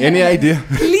 please. Any idea?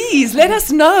 Please, let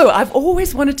us know. I've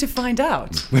always wanted to find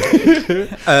out.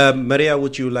 Maria,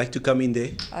 would you like to come in there?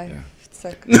 It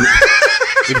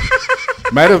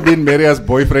might have been Maria's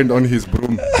boyfriend on his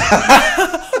broom.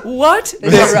 What?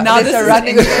 There's a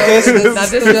running joke.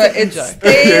 It's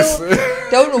stale.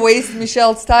 Don't waste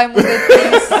Michelle's time with it,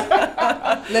 please.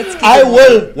 I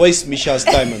will waste Michelle's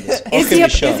time on this. Okay,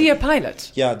 Is he a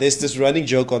pilot? Yeah, there's this running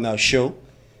joke on our show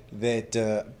that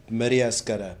Maria's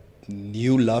got a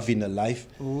new love in her life.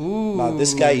 Ooh. Now,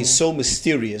 this guy is so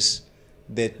mysterious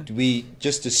that we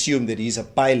just assume that he's a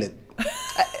pilot.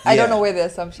 I don't know where the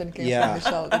assumption came from,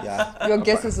 Michelle. Your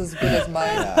guess is as good as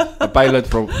mine. A pilot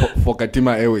for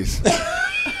Katima Airways.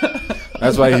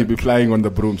 That's why he'll be flying on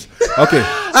the brooms. Okay,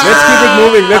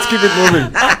 let's keep it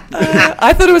moving.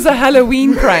 I thought it was a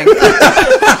Halloween prank.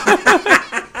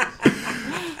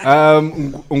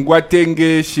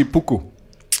 Ngwatenge Shipuku.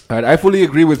 I fully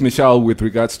agree with Michelle with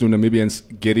regards to Namibians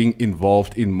getting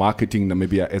involved in marketing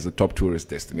Namibia as a top tourist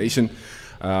destination.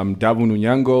 Davu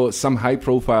Nunyango, some high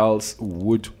profiles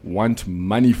would want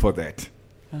money for that.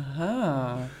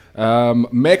 Uh-huh.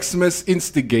 Maximus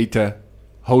Instigator,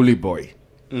 Holy Boy.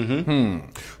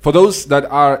 For those that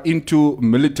are into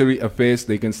military affairs,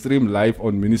 they can stream live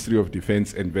on Ministry of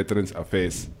Defense and Veterans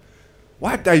Affairs.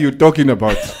 What are you talking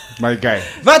about, my guy?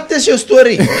 What is your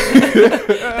story?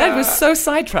 That was so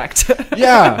sidetracked.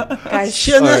 Yeah.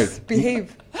 Guys, All just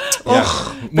behave.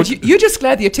 But you're just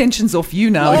glad the attention's off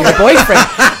you now and your boyfriend.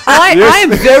 I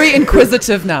am very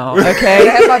inquisitive now, I okay?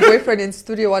 had my boyfriend in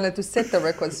studio wanted to set the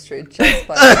record straight. Just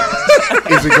by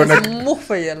Is it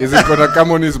gonna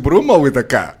come on his broom or with a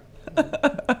car?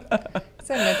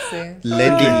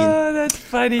 Lending in. Oh, that's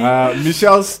funny.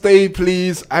 Michelle, stay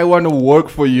please. I want to work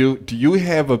for you. Do you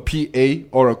have a PA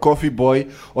or a coffee boy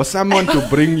or someone to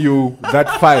bring you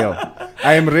that file?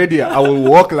 I am ready. I will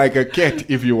walk like a cat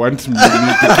if you want me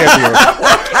to carry you.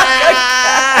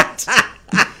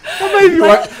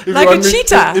 Like a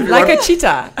cheetah. Like a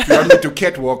cheetah. If you want me to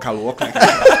catwalk, I'll walk like that.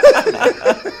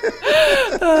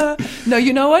 No,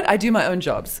 you know what? I do my own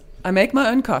jobs. I make my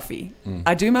own coffee.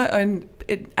 I do my own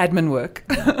admin work.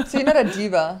 So you're not a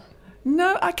diva?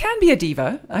 No, I can be a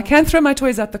diva. I can throw my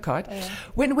toys out the cart.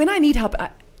 When I need help,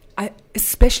 I,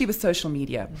 especially with social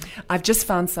media, I've just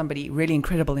found somebody really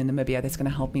incredible in Namibia that's going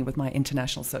to help me with my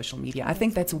international social media. I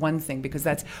think that's one thing because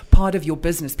that's part of your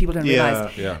business. People don't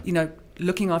realize, you know,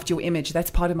 looking after your image,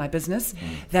 that's part of my business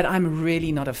that I'm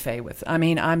really not a fay with. I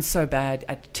mean, I'm so bad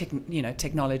at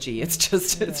technology. It's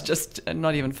just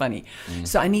not even funny.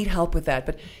 So I need help with that.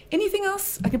 But anything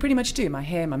else I can pretty much do. My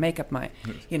hair, my makeup,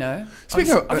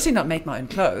 obviously not make my own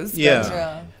clothes. You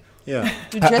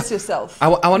dress yourself. I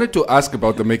wanted to ask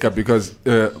about the makeup because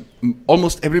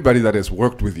almost everybody that has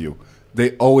worked with you,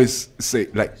 they always say,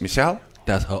 like, Michelle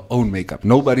does her own makeup.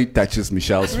 Nobody touches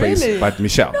Michelle's face but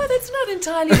Michelle. No, that's not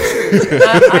entirely true.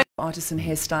 I'm artist and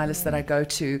hairstylist that I go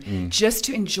to just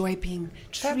to enjoy being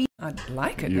treated. I don't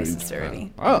like it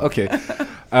necessarily. Oh, okay.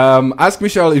 Ask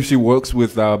Michelle if she works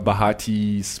with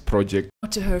Bahati's project.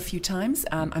 To her a few times.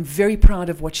 I'm very proud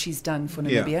of what she's done for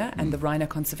Namibia and the rhino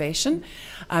conservation.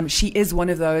 She is one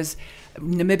of those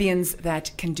Namibians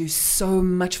that can do so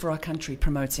much for our country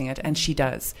promoting it, and she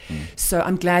does. So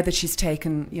I'm glad that she's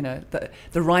taken,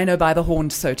 the rhino by the horn,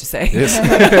 so to say,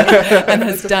 and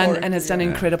has done an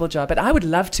incredible job. But I would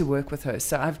love to work with her.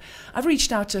 So I've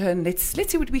reached out to her, and let's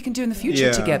see what we can do in the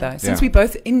future together. Since we're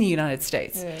both in the United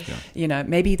States,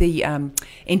 maybe the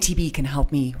NTB can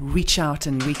help me reach out,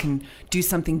 and we can do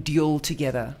something dual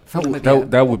together.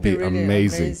 That would be really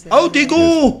amazing. Oh,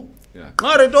 Digo!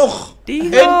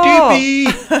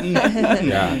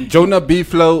 Jonah B.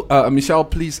 Flow, Michelle,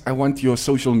 please, I want your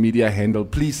social media handle.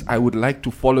 Please, I would like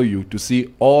to follow you to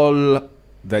see all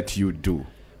that you do.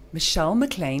 Michelle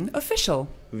McLean Official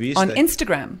on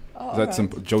Instagram. That's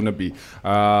simple. Jonah B.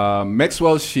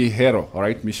 Maxwell Shihero. All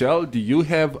right, Michelle, do you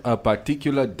have a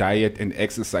particular diet and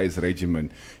exercise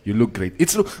regimen? You look great.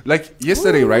 It's like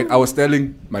yesterday, right? I was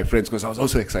telling my friends because I was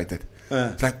also excited.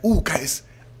 It's like, oh, guys,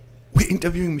 we're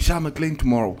interviewing Michelle McLean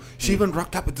tomorrow. She even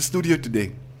rocked up at the studio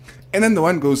today. And then the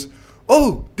one goes,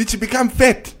 oh, did she become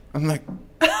fat? I'm like,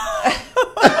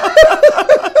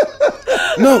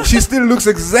 no, she still looks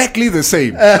exactly the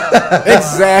same.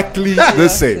 Exactly the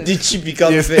same. Did she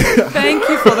become fat? Thank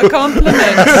you for the compliment.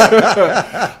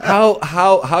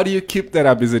 How do you keep that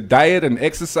up? Is it diet and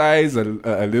exercise, a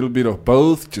little bit of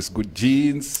both, just good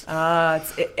genes?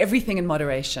 It's everything in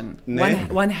moderation.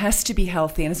 One has to be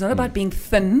healthy, and it's not about being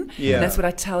thin. And that's what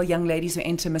I tell young ladies who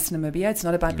enter Miss Namibia. It's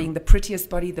not about being the prettiest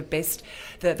body, the best,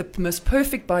 the most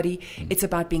perfect body. It's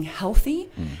about being healthy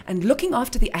and looking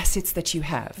after the assets that you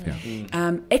have.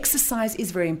 Exercise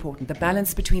is very important. The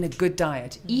balance between a good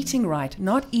diet, eating right,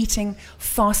 not eating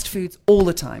fast foods all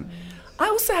the time. I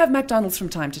also have McDonald's from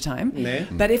time to time,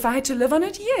 but if I had to live on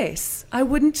it, yes, I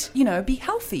wouldn't, be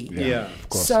healthy. Of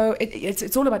course. So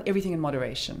it's all about everything in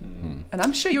moderation. And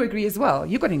I'm sure you agree as well.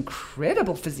 You've got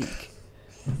incredible physique.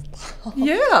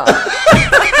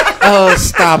 Oh,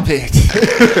 stop it.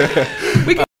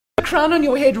 We can put a crown on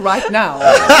your head right now.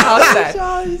 How's that?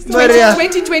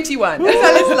 2021.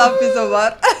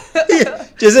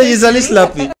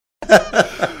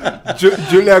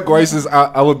 Julia Goy says,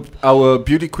 our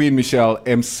beauty queen Michelle,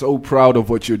 I'm so proud of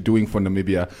what you're doing for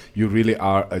Namibia. You really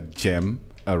are a gem,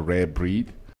 a rare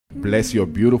breed. Bless your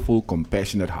beautiful,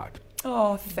 compassionate heart.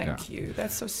 Oh, thank you.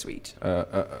 That's so sweet.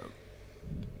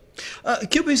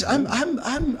 Cubis, I'm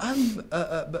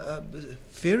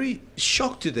very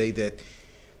shocked today that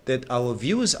our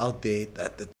viewers out there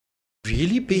that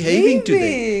really behaving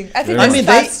today. I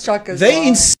think they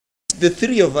insist the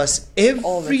three of us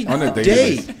every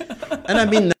day. And I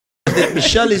mean, that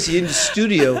Michelle is here in the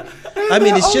studio. I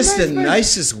mean, it's just the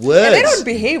nicest words. And they don't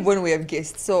behave when we have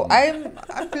guests, so I'm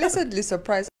pleasantly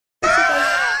surprised.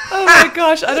 Oh my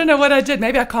gosh, I don't know what I did.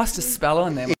 Maybe I cast a spell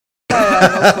on them.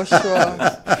 No, for sure.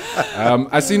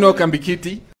 Asino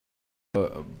Kambikiti,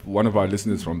 one of our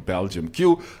listeners from Belgium.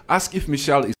 Q, ask if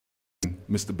Michelle is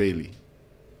Mr. Bailey.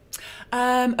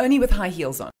 Only with high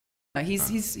heels on. No, he's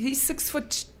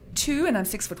 6'2" and I'm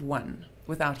 6'1"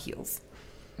 without heels.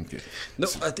 Okay. No,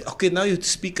 okay, now you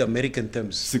speak American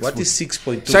terms. What is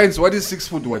 6.2? Shines, what is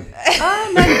 6'1"?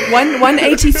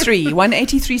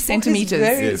 183 centimeters.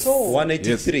 Very Yes. tall.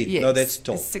 183. Yes. No, that's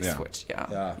tall. It's 6 Yeah. foot. Yeah.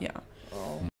 Yeah. Yeah.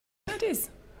 That is.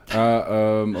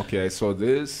 Okay, I saw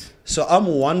this. So I'm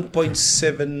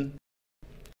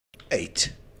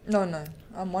 1.78. No.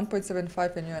 I'm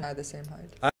 1.75 and you and I are the same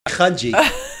height. Khanji.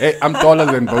 Hey, I'm taller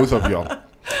than both of y'all.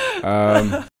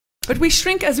 But we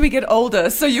shrink as we get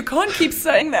older, so you can't keep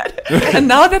saying that. And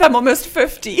now that I'm almost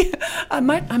 50, I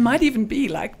might even be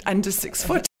like under 6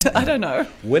 foot. I don't know.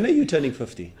 When are you turning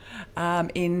 50?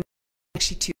 In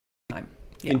actually 2 time.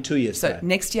 Yeah. In 2 years' So time.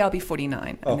 next year I'll be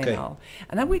 49, and Okay.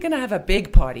 then we're gonna have a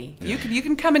big party. You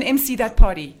can come and MC that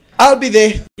party. I'll be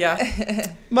there. Yeah,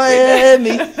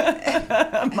 Miami.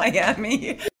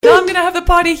 Miami. No, I'm gonna have the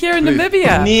party here in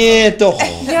Namibia. Nee, toch.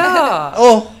 Yeah.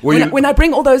 Oh. When I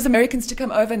bring all those Americans to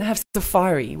come over and have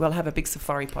safari, we'll have a big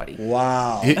safari party.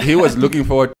 Wow. He was looking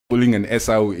forward to pulling an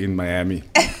SAU in Miami.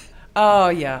 Oh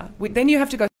yeah. Then you have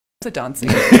to go salsa dancing.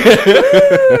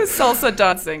 Woo, salsa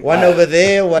dancing. One over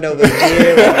there, one over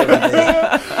here, one over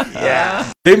there.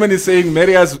 Yeah. Damon is saying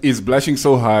Maria is blushing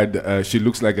so hard, she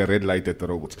looks like a red light at the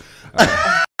road. So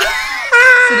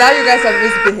now you guys are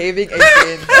misbehaving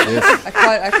again. Yes. I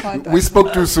can't. We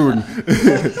spoke too soon.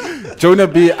 Jonah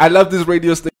B, I love this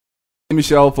radio station,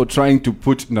 Michelle, for trying to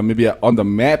put Namibia on the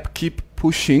map. Keep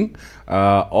pushing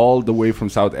all the way from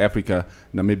South Africa.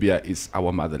 Namibia is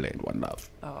our motherland. One love.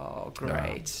 Oh,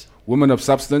 great. Women of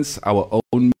Substance, our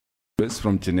own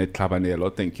from Jeanette Cabanello.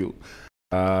 Thank you.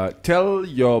 Tell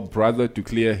your brother to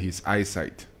clear his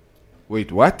eyesight. Wait,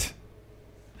 what?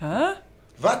 Huh?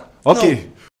 What? Okay. No.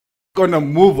 Gonna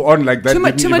move on like that. Too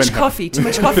much didn't even coffee. Too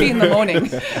much coffee in the morning.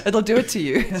 It'll do it to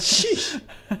you. Sheesh.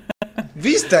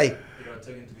 Vista.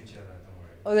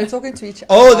 Oh, they're talking to each other.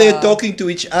 Oh, they're talking to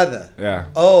each other. Yeah.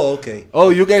 Oh, okay. Oh,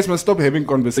 you guys must stop having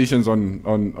conversations on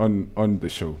the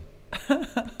show.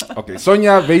 Okay,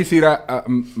 Sonia Veithira,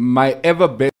 my ever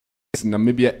best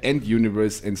Namibia and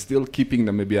universe, and still keeping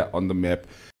Namibia on the map.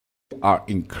 You are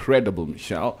incredible,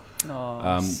 Michelle.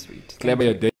 Oh, sweet.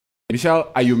 Clever day.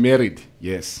 Michelle, are you married?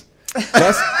 Yes.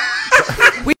 Just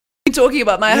We're talking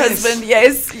about my husband.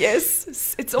 Yes.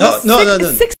 It's almost No.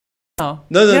 six now.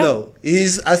 No.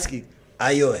 He's asking,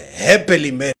 are you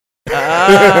happily married?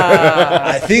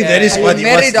 Ah, I think that is Are what you he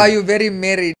married? wants. Are you very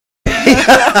married?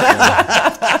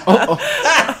 I'm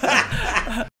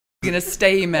going to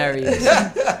stay married.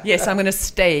 Yes, I'm going to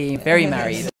stay very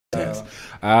married.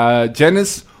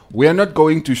 Janice, we are not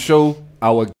going to show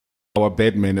our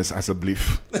bad manners as a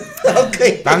belief.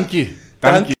 Okay. Thank you.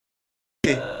 Thank you.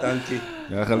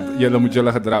 Julle moet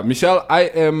julle gedra. Michelle, I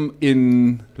am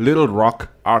in Little Rock,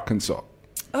 Arkansas.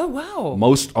 Oh, wow.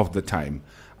 Most of the time.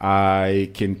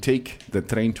 I can take the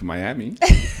train to Miami.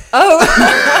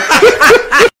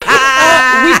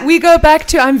 We go back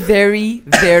to I'm very,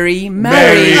 very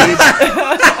married.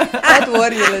 Don't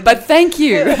worry. But thank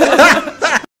you.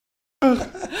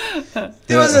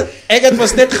 Ek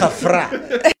was net gevra.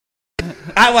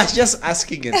 I was just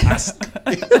asking and asking.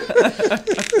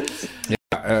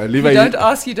 Levi, You don't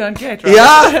ask, you don't get,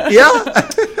 right? Yeah.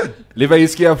 Levi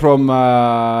is hier from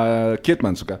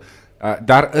Keetmansuka.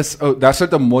 Daar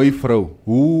sit 'n mooi vrou.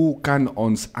 Hoe kan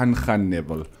ons aangaan,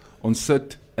 Neville? Ons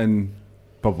sit in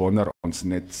bewonder ons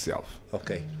net self.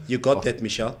 Okay. You got that,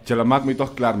 Michelle? Julle maak my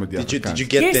tog klaar met die Did you Afrikaans.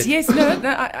 get that? Yes, no,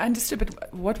 I understood. But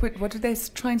what were they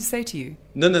trying to say to you?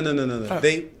 No. Oh.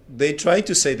 They try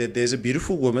to say that there's a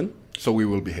beautiful woman. So we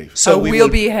will behave. So we we'll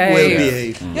will behave. We'll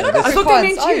behave. You're not I thought they Afrikaans,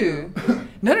 meant are you.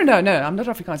 No, I'm not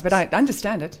Afrikaans, but I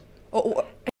understand it. Oh,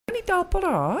 Niet al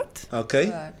praat.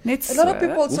 Okay. Net a lot of so.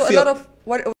 people. So a Hoeveel- lot of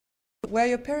where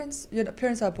your parents? Your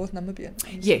parents are both Namibian.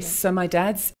 Yes, so my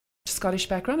dad's Scottish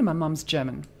background and my mum's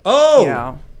German. Oh.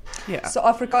 Yeah. So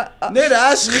Afrika. Nee,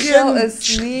 daar's Michelle geen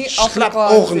is nie slap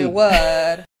Afrikaans ogen.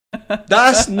 hoor.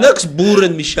 Daar's niks boer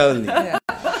in Michelle nie. Yeah.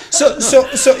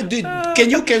 Can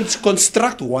you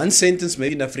construct one sentence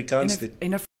maybe in Afrikaans?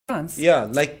 In Afrikaans. Yeah,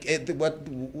 like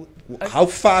how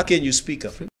far can you speak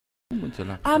of?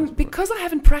 Because I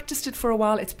haven't practiced it for a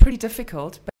while, it's pretty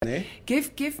difficult. But Nee?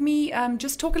 give me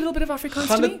just talk a little bit of Afrikaans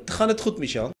Gaan to me. dit goed,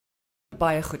 Michelle?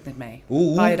 Baie goed met my.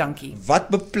 Hoe? Baie dankie. Wat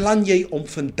beplan jy om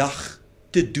vandag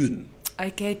te doen?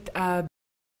 Ek het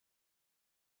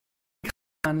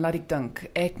Dan laat ek dink.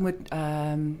 Ek moet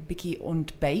bietjie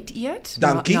ontbyt eet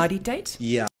Dankie. na die tyd.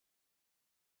 Ja.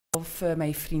 Of vir my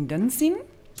vriendin sien.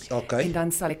 Okay. En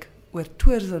dan sal ek oor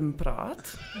toerisme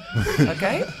praat.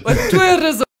 Okay? Oor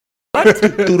toerisme. Wat?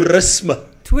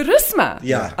 Toerisme.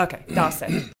 Ja. Okay, daar sê.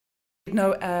 Ek het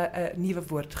nou 'n nuwe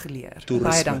woord geleer. Toerisme.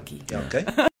 Baie dankie. Ja, okay.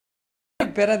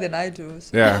 Better than I do.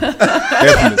 So. Yeah,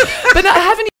 definitely. But I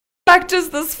haven't even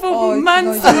practiced this for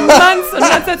months no, and months, and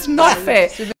that's not fair.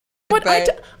 But Right.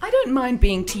 I don't mind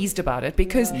being teased about it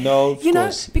because, No, of you know,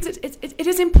 course. because it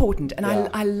is important. And Yeah.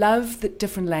 I love the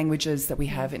different languages that we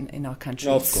have in our country.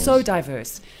 No, of It's course. so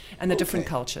diverse and the different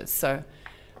cultures. So,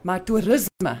 my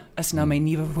toerisme is nou my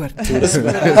nuwe woord. Toerisme.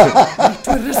 My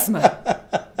toerisme.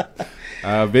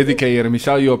 Vedika here,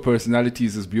 Michelle, your personality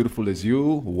is as beautiful as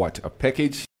you. What a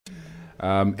package.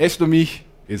 Eshtomi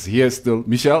is here still.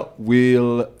 Michelle,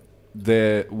 will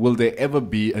there ever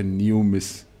be a new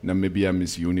Miss Namibia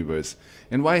Miss Universe?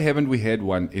 And why haven't we had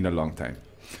one in a long time?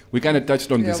 We kind of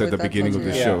touched on this at the beginning of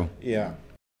the show. Yeah.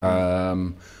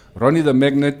 Ronnie the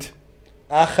Magnet.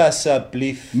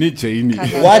 Asseblief. Nie Janie.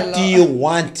 What do you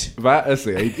want? Waar is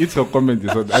hy? Iets gecomment is.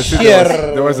 I said Here.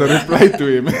 there was a reply to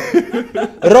him.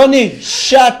 Ronnie,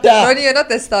 shut up. Ronnie, you're not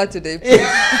the star today. Please.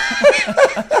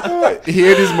 He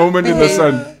had his moment in the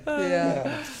sun.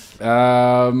 Yeah.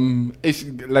 It's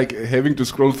like having to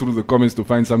scroll through the comments to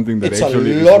find something that It's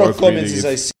actually a lot is of comments worth as I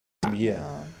reading. see them here.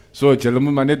 So, julle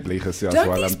moet maar net bly gesels Don't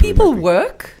while these I'm doing people my thing.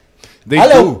 work? They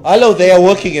Hello, do. hello, they are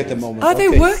working at the moment. Are they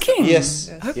Okay. working? Yes.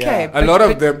 Okay. Yeah.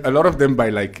 A lot of them by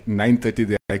like 9:30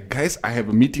 they're like, guys, I have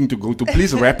a meeting to go to.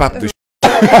 Please wrap up the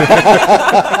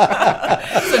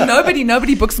So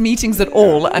nobody books meetings at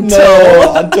all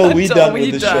until until we're done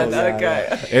with the show. done. Yeah,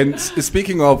 Okay. And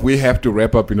speaking of, we have to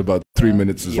wrap up in about 3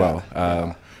 minutes as well.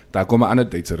 Daar komen ander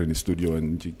dates in the studio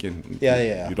and you can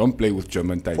you don't play with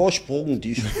German time. Vorsprung,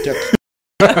 die Stück.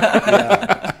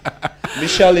 Yeah.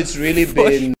 Michelle, it's really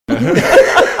been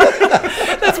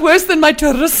That's worse than my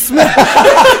tourisme.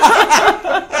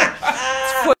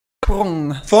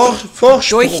 Vorsprung. Vorsprung.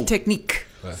 Durch Technik.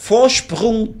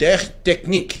 Vorsprung der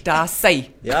Technik. Da sei.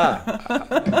 Yeah.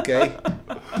 Okay.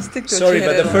 Stick to Sorry, what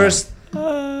but you the had first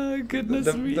Oh,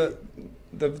 goodness me.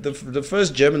 the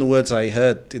first German words I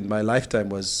heard in my lifetime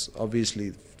was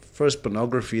obviously first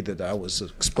pornography that I was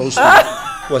exposed to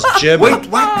was German. Wait,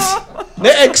 what? Nee,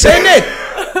 ek sê net.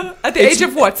 At the age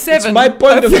of what? 7? It's my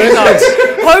point of Hopefully reference.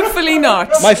 not. Hopefully not.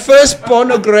 My first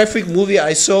pornographic movie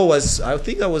I saw was, I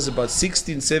think I was about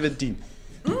 16, 17.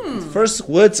 The first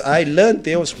words I learned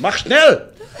there was, mach schnell!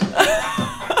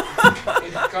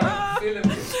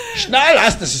 Schnell,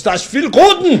 das ist viel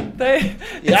Guten!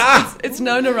 It's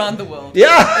known around the world.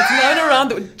 Ja. It's known around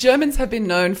the Germans have been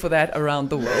known for that around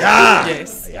the world. Ja.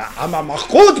 Yes. Ja, aber mach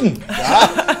Guten! Ja.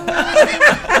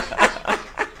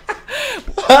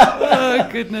 Oh,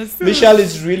 goodness. Michelle,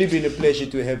 it's really been a pleasure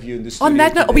to have you in the studio. On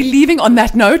that note, are we leaving on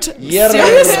that note? Yeah.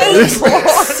 Seriously?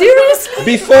 Seriously?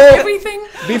 Before Everything?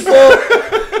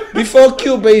 Before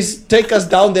Cubase take us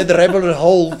down that rabbit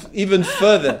hole even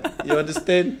further, you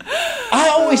understand? I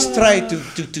always try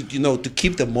to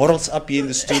keep the morals up here in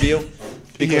the studio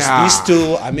because these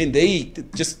two, I mean, they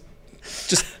just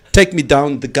take me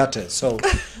down the gutter. So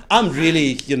I'm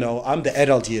really, I'm the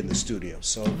adult here in the studio.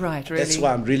 So Right, that's really.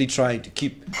 why I'm really trying to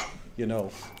keep,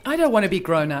 I don't want to be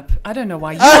grown up. I don't know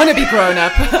why you want to be grown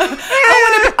up.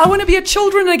 I want to be a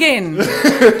children again.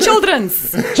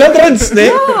 Children's, ne?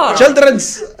 Ja.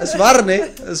 Children's. Is waar, ne?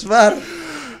 Is waar.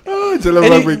 Oh, julle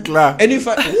maak my klaar. En if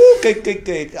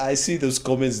kijk, I see those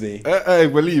comments there.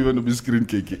 Ek wil even op die screen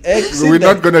kyk. Ek sien We're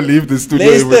dat. not going to leave the studio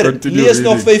if we Luister, continue lees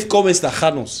nog reading. 5 comments, dan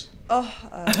gaan ons.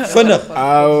 Vinnig.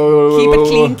 keep it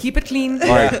clean, keep it clean.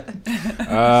 Alright.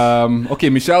 Okay,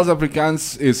 Michelle's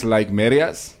Afrikaans is like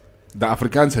Maria's. The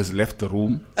Afrikaans has left the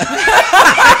room.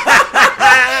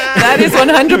 That is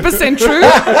 100% true.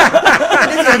 At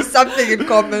least we have something in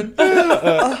common.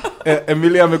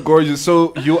 Emilia McGorgeous.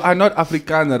 So you are not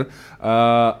Afrikaner,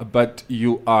 but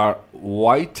you are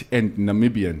white and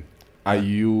Namibian. Are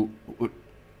you?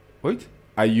 Wait.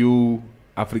 Are you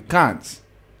Afrikaans?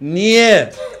 Nee.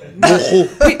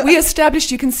 we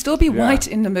established you can still be white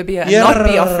in Namibia and not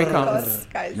be Afrikaans.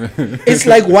 It's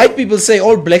like white people say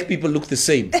all black people look the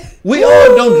same. We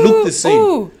all don't look the same.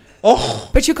 Ooh. Oh,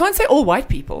 But you can't say all white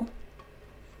people.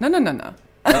 No.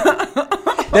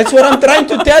 that's what I'm trying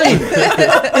to tell you.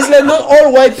 It's like not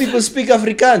all white people speak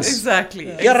Afrikaans.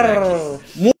 Exactly.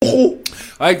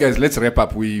 Alright, guys, let's wrap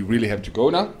up. We really have to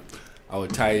go now. Our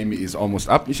time is almost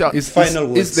up. Michelle, is Final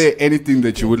words. there anything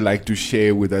that you would like to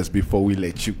share with us before we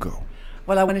let you go?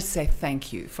 Well, I wanted to say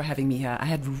thank you for having me here. I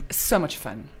had so much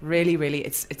fun. Really, really.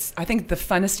 It's I think the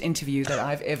funnest interview that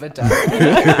I've ever done.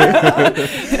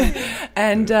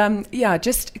 And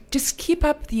just keep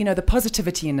up the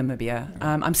positivity in Namibia.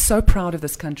 I'm so proud of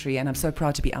this country, and I'm so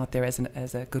proud to be out there as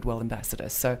a Goodwill ambassador.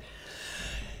 So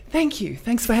thank you.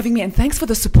 Thanks for having me, and thanks for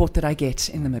the support that I get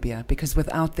in Namibia, because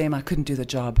without them I couldn't do the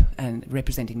job and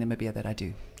representing Namibia that I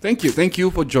do. Thank you. Thank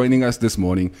you for joining us this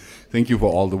morning. Thank you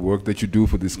for all the work that you do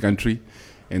for this country.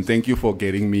 And thank you for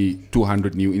getting me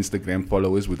 200 new Instagram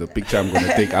followers with a picture I'm going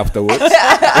to take afterwards.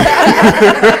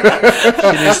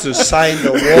 She needs to sign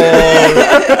the wall.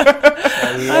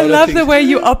 I love the way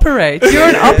you operate. You're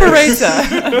an operator.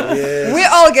 Yes. We're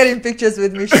all getting pictures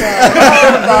with Michelle.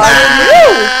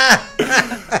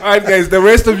 All right, guys, the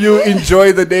rest of you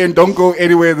enjoy the day and don't go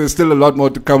anywhere. There's still a lot more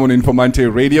to come on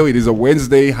Informante Radio. It is a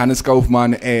Wednesday. Hannes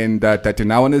Kaufman and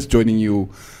Tatenawan is joining you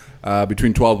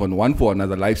between 12 and 1 for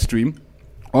another live stream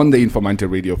on the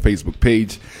Informante Radio Facebook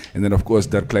page. And then, of course,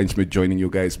 Dirk Kleinschmidt joining you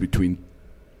guys between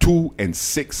 2 and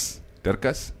 6.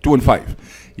 Dirkas? 2 and 5.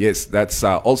 Yes, that's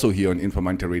also here on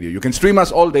Informante Radio. You can stream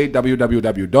us all day,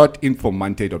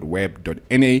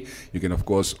 www.informante.web.na. You can, of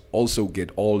course, also get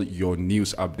all your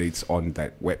news updates on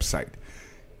that website.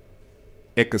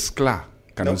 Ek is klaar.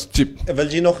 Kan ons chip. Wil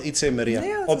jy nog iets sê, Maria?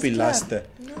 Nee, Op die laaste.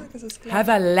 Have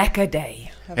a lekker day.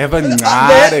 Have a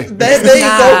nare. There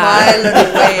you go, mile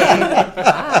away.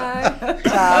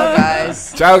 Ciao,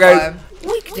 guys. Ciao, guys.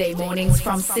 Weekday mornings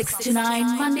from 6 to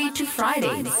 9, Monday to Friday.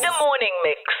 The Morning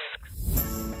Mix.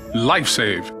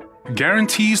 LifeSave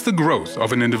guarantees the growth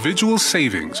of an individual's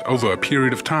savings over a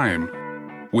period of time.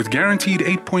 With guaranteed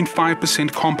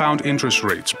 8.5% compound interest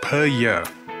rates per year,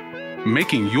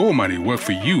 making your money work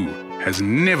for you has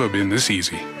never been this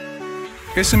easy.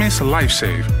 SMS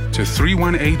LifeSave to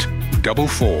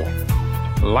 31844.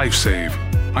 LifeSave,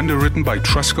 underwritten by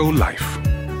Trusco Life.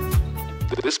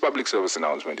 This public service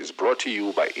announcement is brought to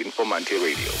you by Informante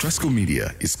Radio. Trusco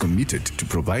Media is committed to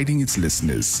providing its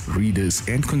listeners, readers,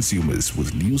 and consumers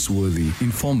with newsworthy,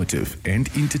 informative, and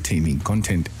entertaining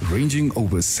content ranging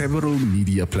over several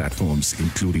media platforms,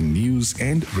 including news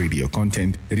and radio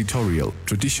content, editorial,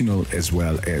 traditional, as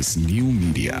well as new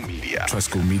media.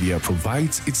 Trusco Media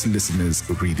provides its listeners,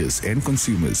 readers, and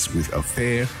consumers with a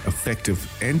fair, effective,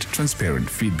 and transparent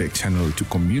feedback channel to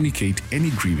communicate any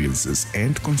grievances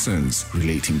and concerns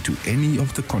relating to any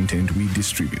of the content we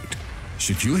distribute.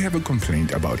 Should you have a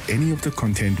complaint about any of the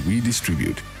content we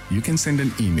distribute, you can send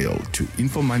an email to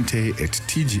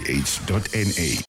informante@tgh.na.